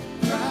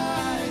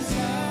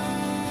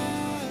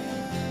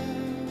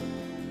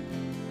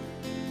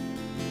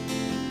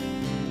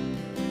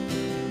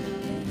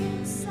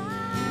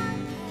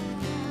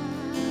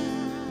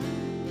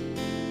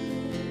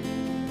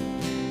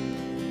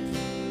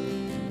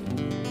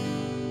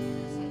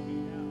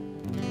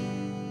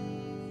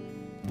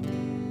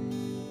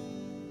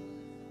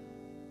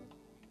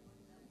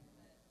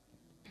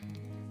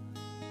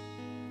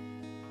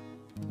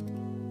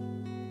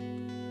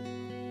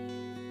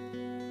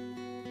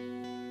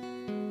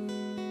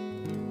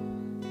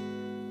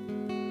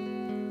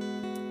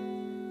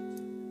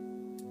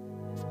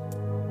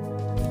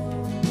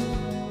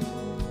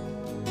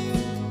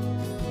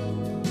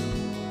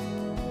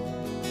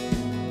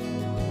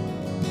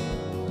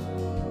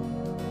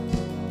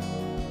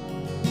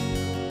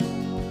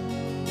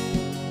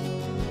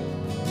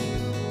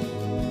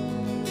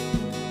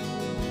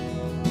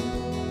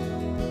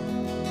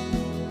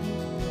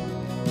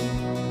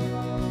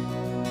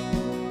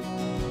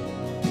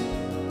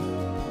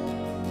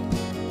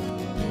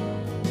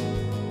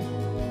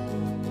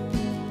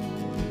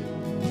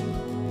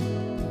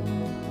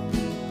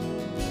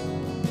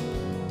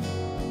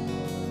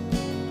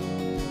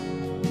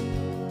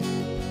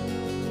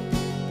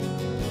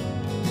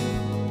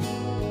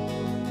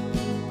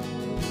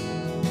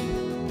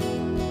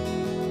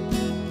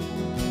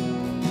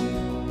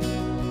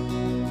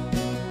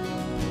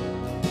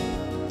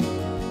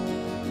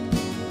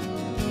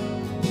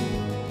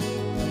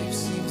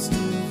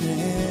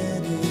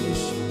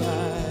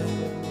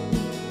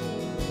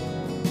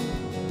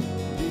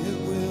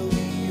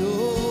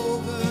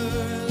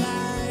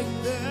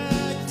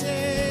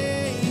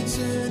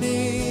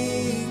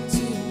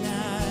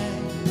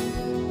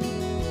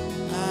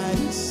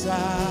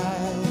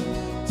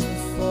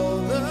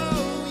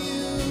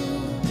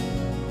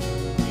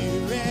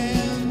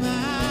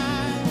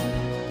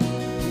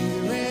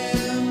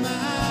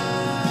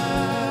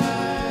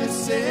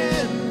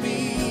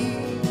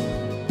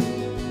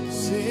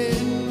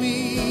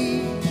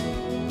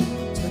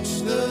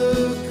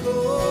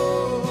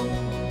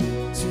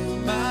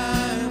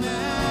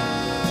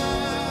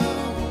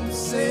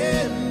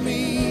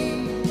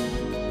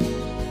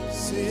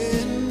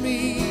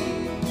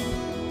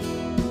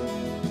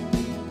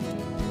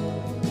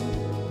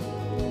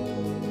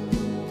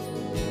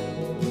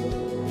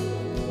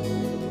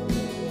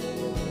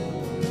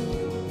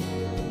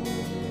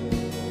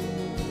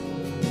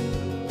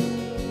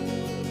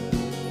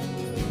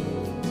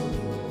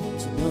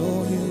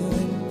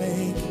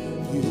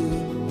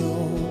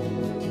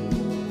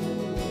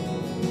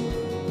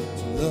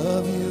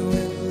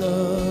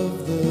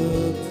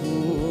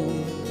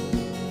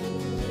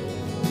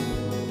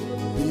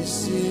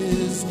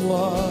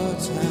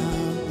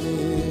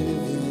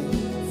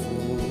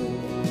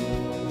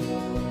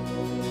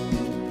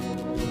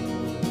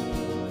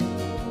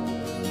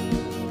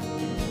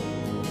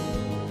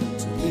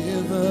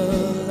 live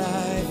a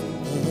life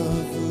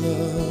of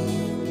love,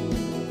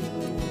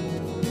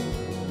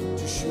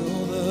 to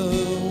show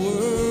the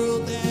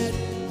world that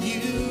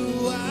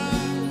you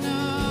are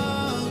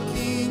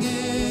knocking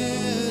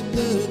at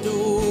the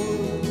door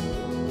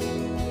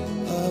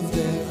of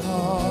their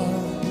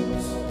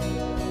hearts.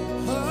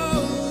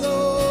 Oh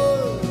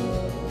Lord,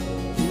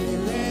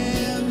 here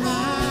am I,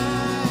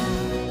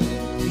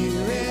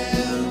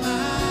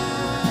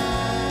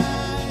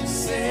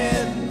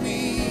 send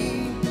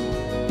me,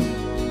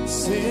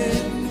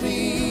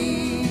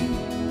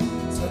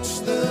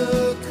 touch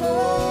the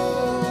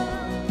cord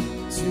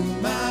to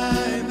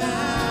my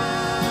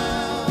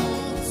mouth,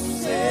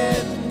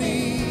 send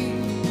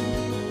me,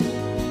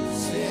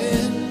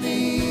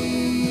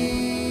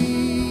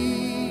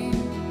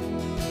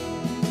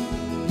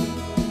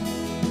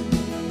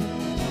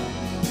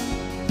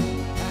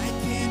 I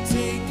can't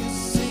take a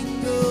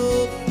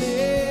single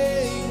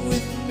thing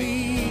with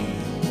me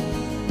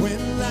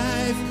when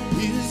life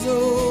is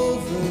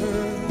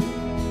over.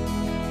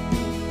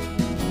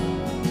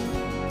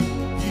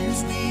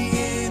 Use me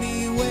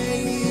any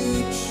way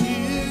you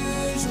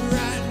choose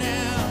right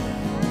now.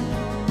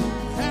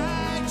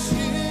 I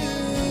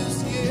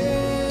choose you.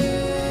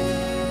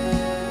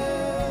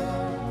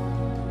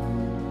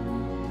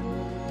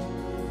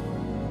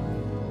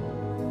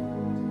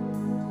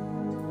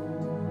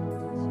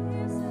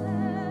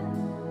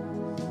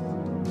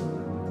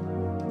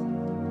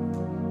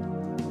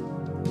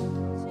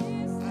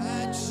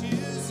 I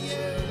choose you.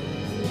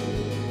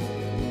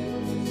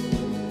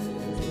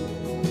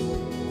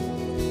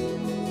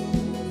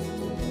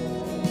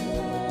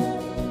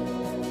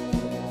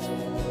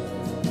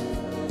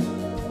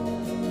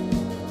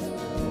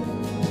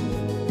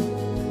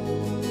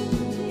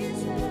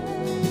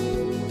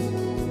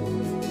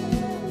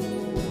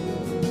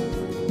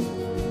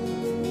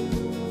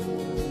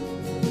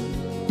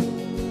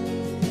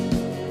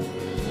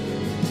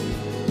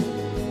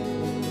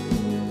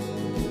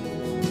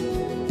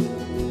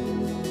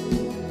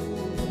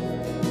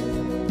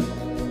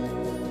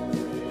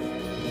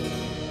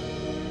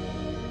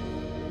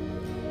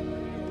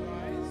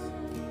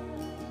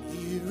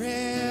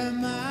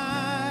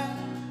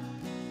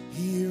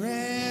 Here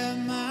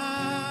am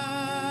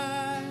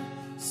I,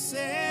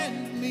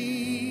 send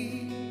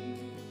me,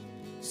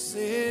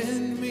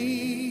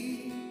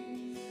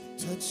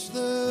 touch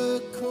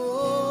the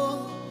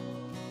cord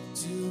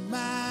to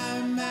my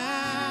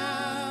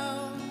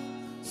mouth,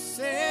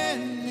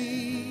 send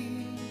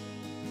me.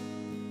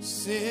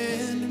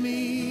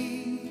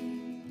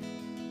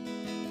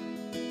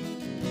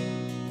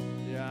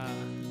 Yeah.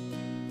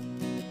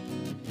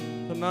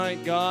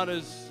 Tonight, God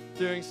is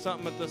doing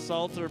something at this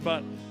altar,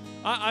 but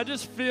I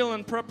just feel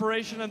in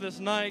preparation of this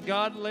night,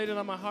 God laid it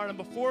on my heart. And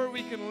before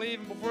we can leave,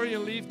 and before you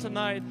leave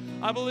tonight,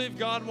 I believe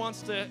God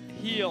wants to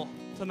heal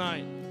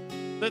tonight.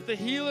 That the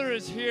healer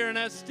is here. And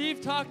as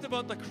Steve talked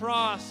about the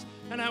cross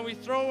and how we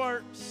throw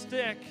our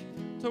stick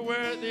to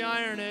where the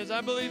iron is,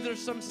 I believe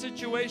there's some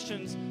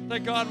situations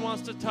that God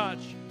wants to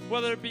touch.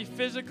 Whether it be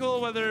physical,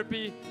 whether it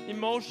be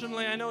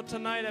emotionally. I know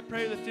tonight I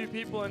prayed with a few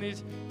people and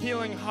He's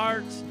healing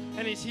hearts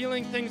and He's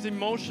healing things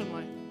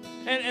emotionally.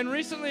 And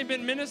recently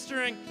been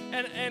ministering,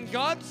 and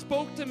God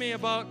spoke to me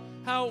about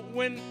how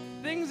when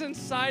things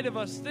inside of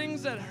us,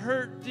 things that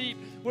hurt deep,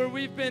 where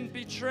we've been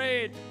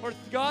betrayed, or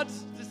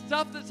God's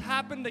stuff that's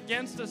happened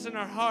against us in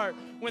our heart,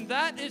 when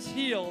that is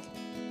healed,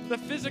 the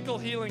physical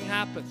healing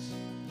happens.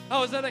 I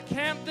was at a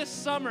camp this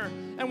summer,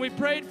 and we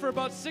prayed for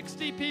about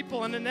 60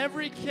 people, and in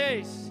every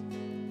case,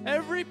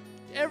 every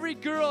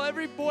girl,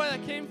 every boy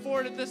that came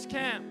forward at this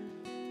camp,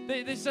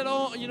 they said,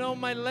 oh, you know,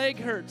 my leg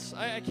hurts.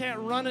 I can't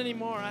run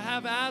anymore. I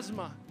have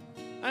asthma.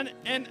 And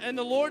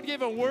the Lord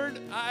gave a word.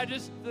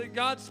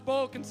 God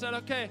spoke and said,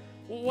 okay,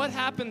 well, what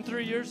happened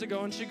 3 years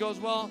ago? And she goes,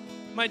 well,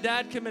 my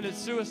dad committed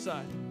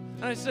suicide.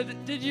 And I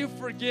said, did you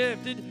forgive?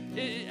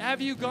 Have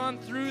you gone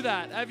through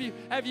that?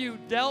 Have you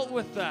dealt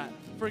with that?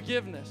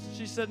 Forgiveness.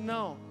 She said,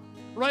 no.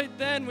 Right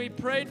then, we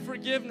prayed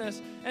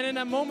forgiveness, and in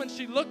a moment,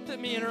 she looked at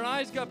me, and her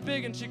eyes got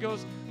big, and she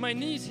goes, my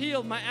knees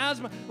healed, my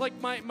asthma, like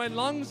my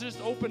lungs just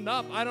opened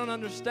up. I don't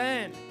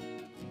understand.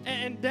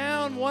 And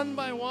down one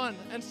by one.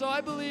 And so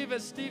I believe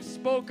as Steve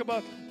spoke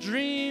about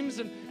dreams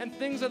and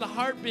things of the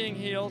heart being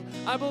healed,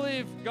 I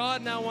believe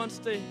God now wants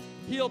to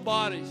heal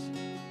bodies.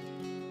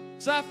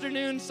 This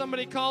afternoon,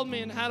 somebody called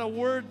me and had a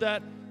word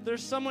that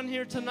there's someone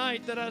here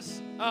tonight that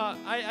has,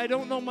 I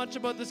don't know much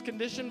about this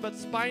condition, but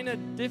spina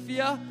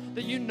bifida,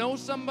 that you know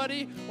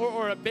somebody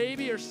or a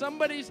baby or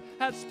somebody's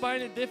had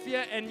spina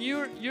bifida, and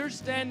you're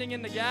standing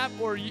in the gap,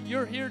 or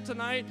you're here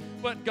tonight,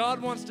 but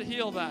God wants to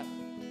heal that.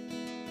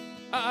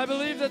 I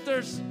believe that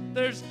there's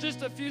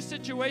just a few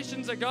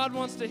situations that God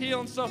wants to heal.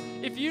 And so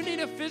if you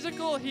need a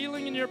physical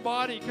healing in your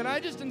body, can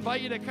I just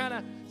invite you to kind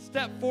of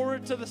step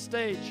forward to the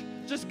stage?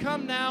 Just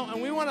come now,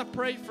 and we want to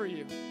pray for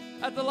you.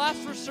 At the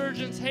last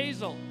Resurgence,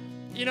 Hazel,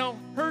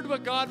 heard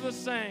what God was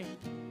saying,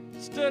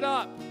 stood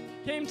up,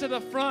 came to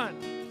the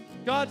front.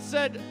 God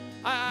said,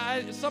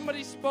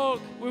 somebody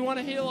spoke, we want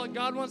to heal,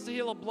 God wants to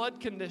heal a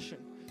blood condition.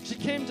 She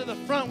came to the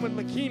front with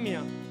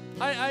leukemia.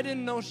 I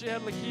didn't know she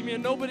had leukemia.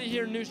 Nobody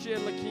here knew she had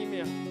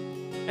leukemia.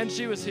 And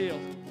she was healed.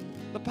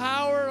 The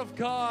power of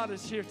God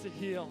is here to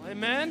heal.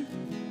 Amen?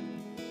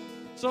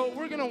 So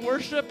we're going to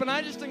worship, and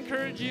I just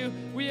encourage you,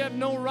 we have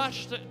no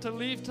rush to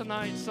leave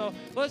tonight. So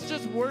let's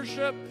just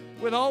worship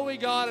with all we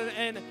got,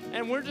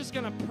 and we're just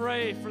going to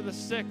pray for the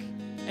sick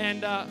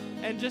and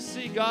just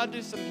see God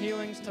do some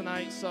healings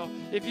tonight. So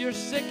if you're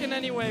sick in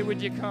any way,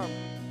 would you come?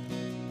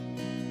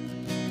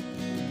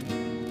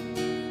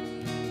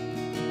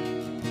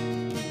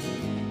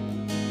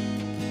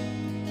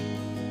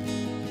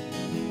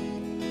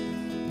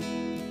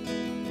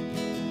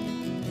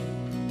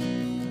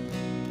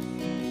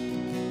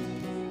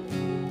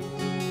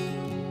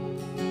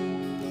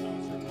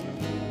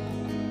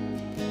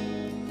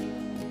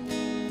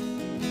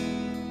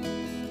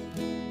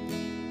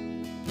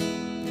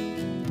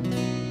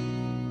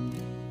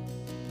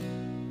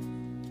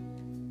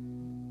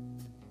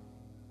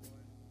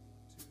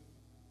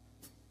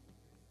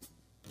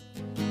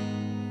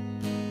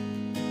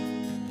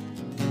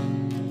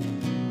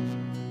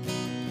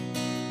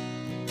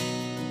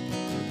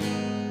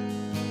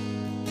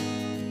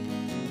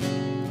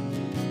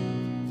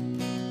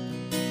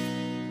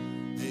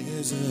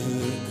 There's a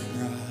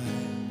cry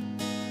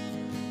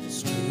that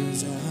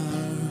stirs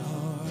our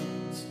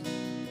hearts,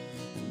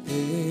 an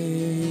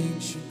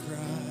ancient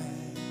cry,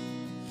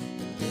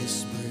 a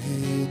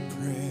desperate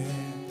prayer.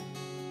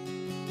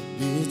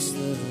 It's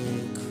the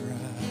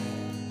cry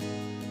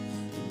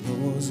that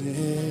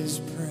Moses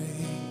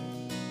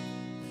prayed.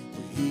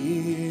 We're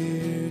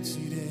here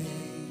today,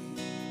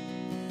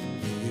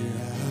 hear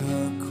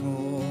our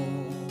call.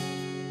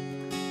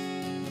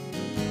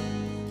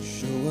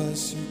 Show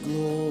us your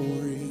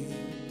glory.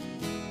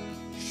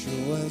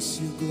 Show us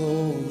your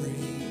glory.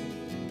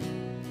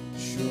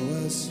 Show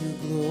us your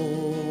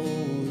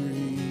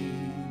glory.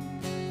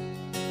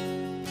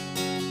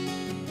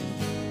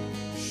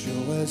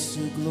 Show us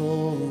your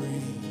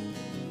glory.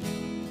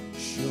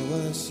 Show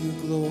us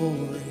your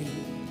glory.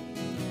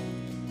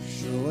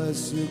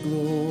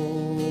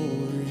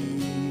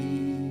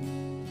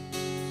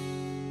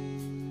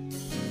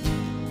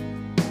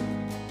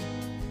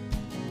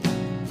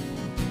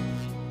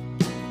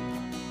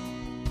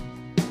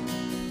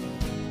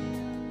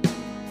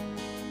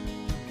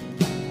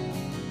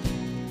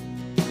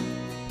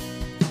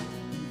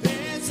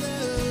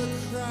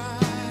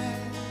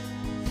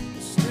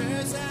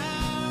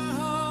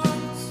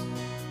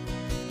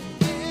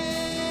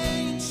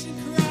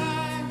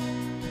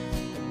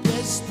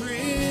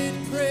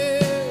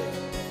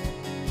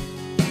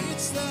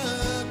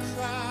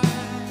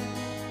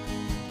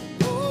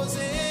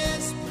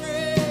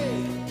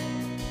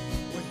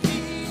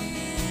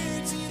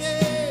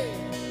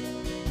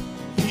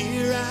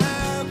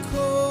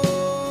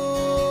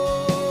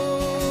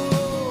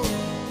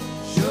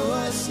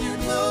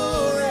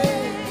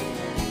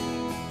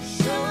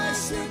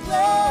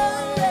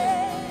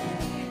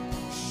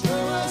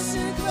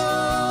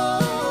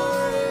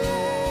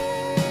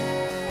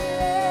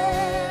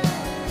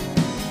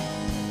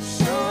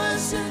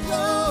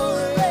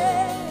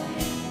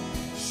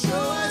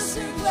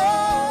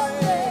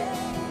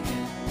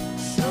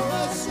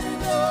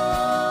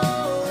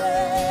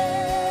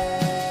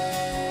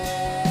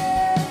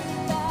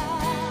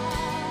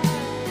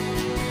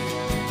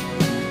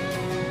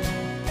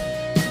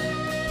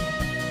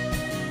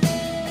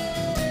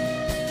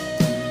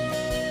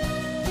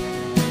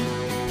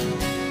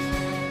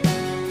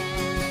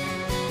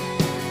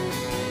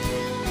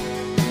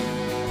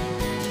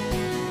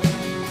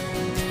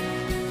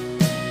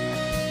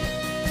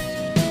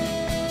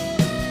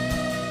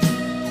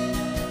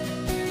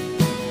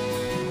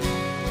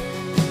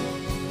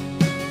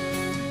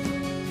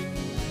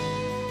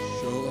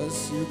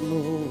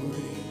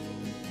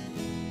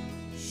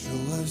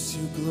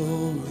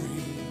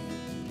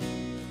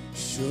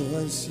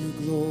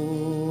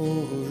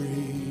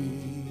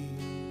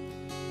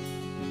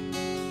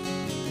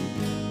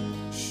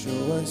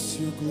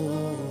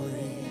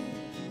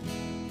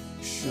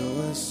 Show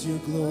us your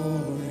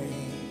glory.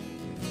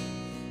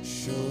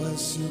 Show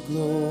us your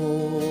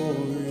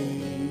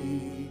glory.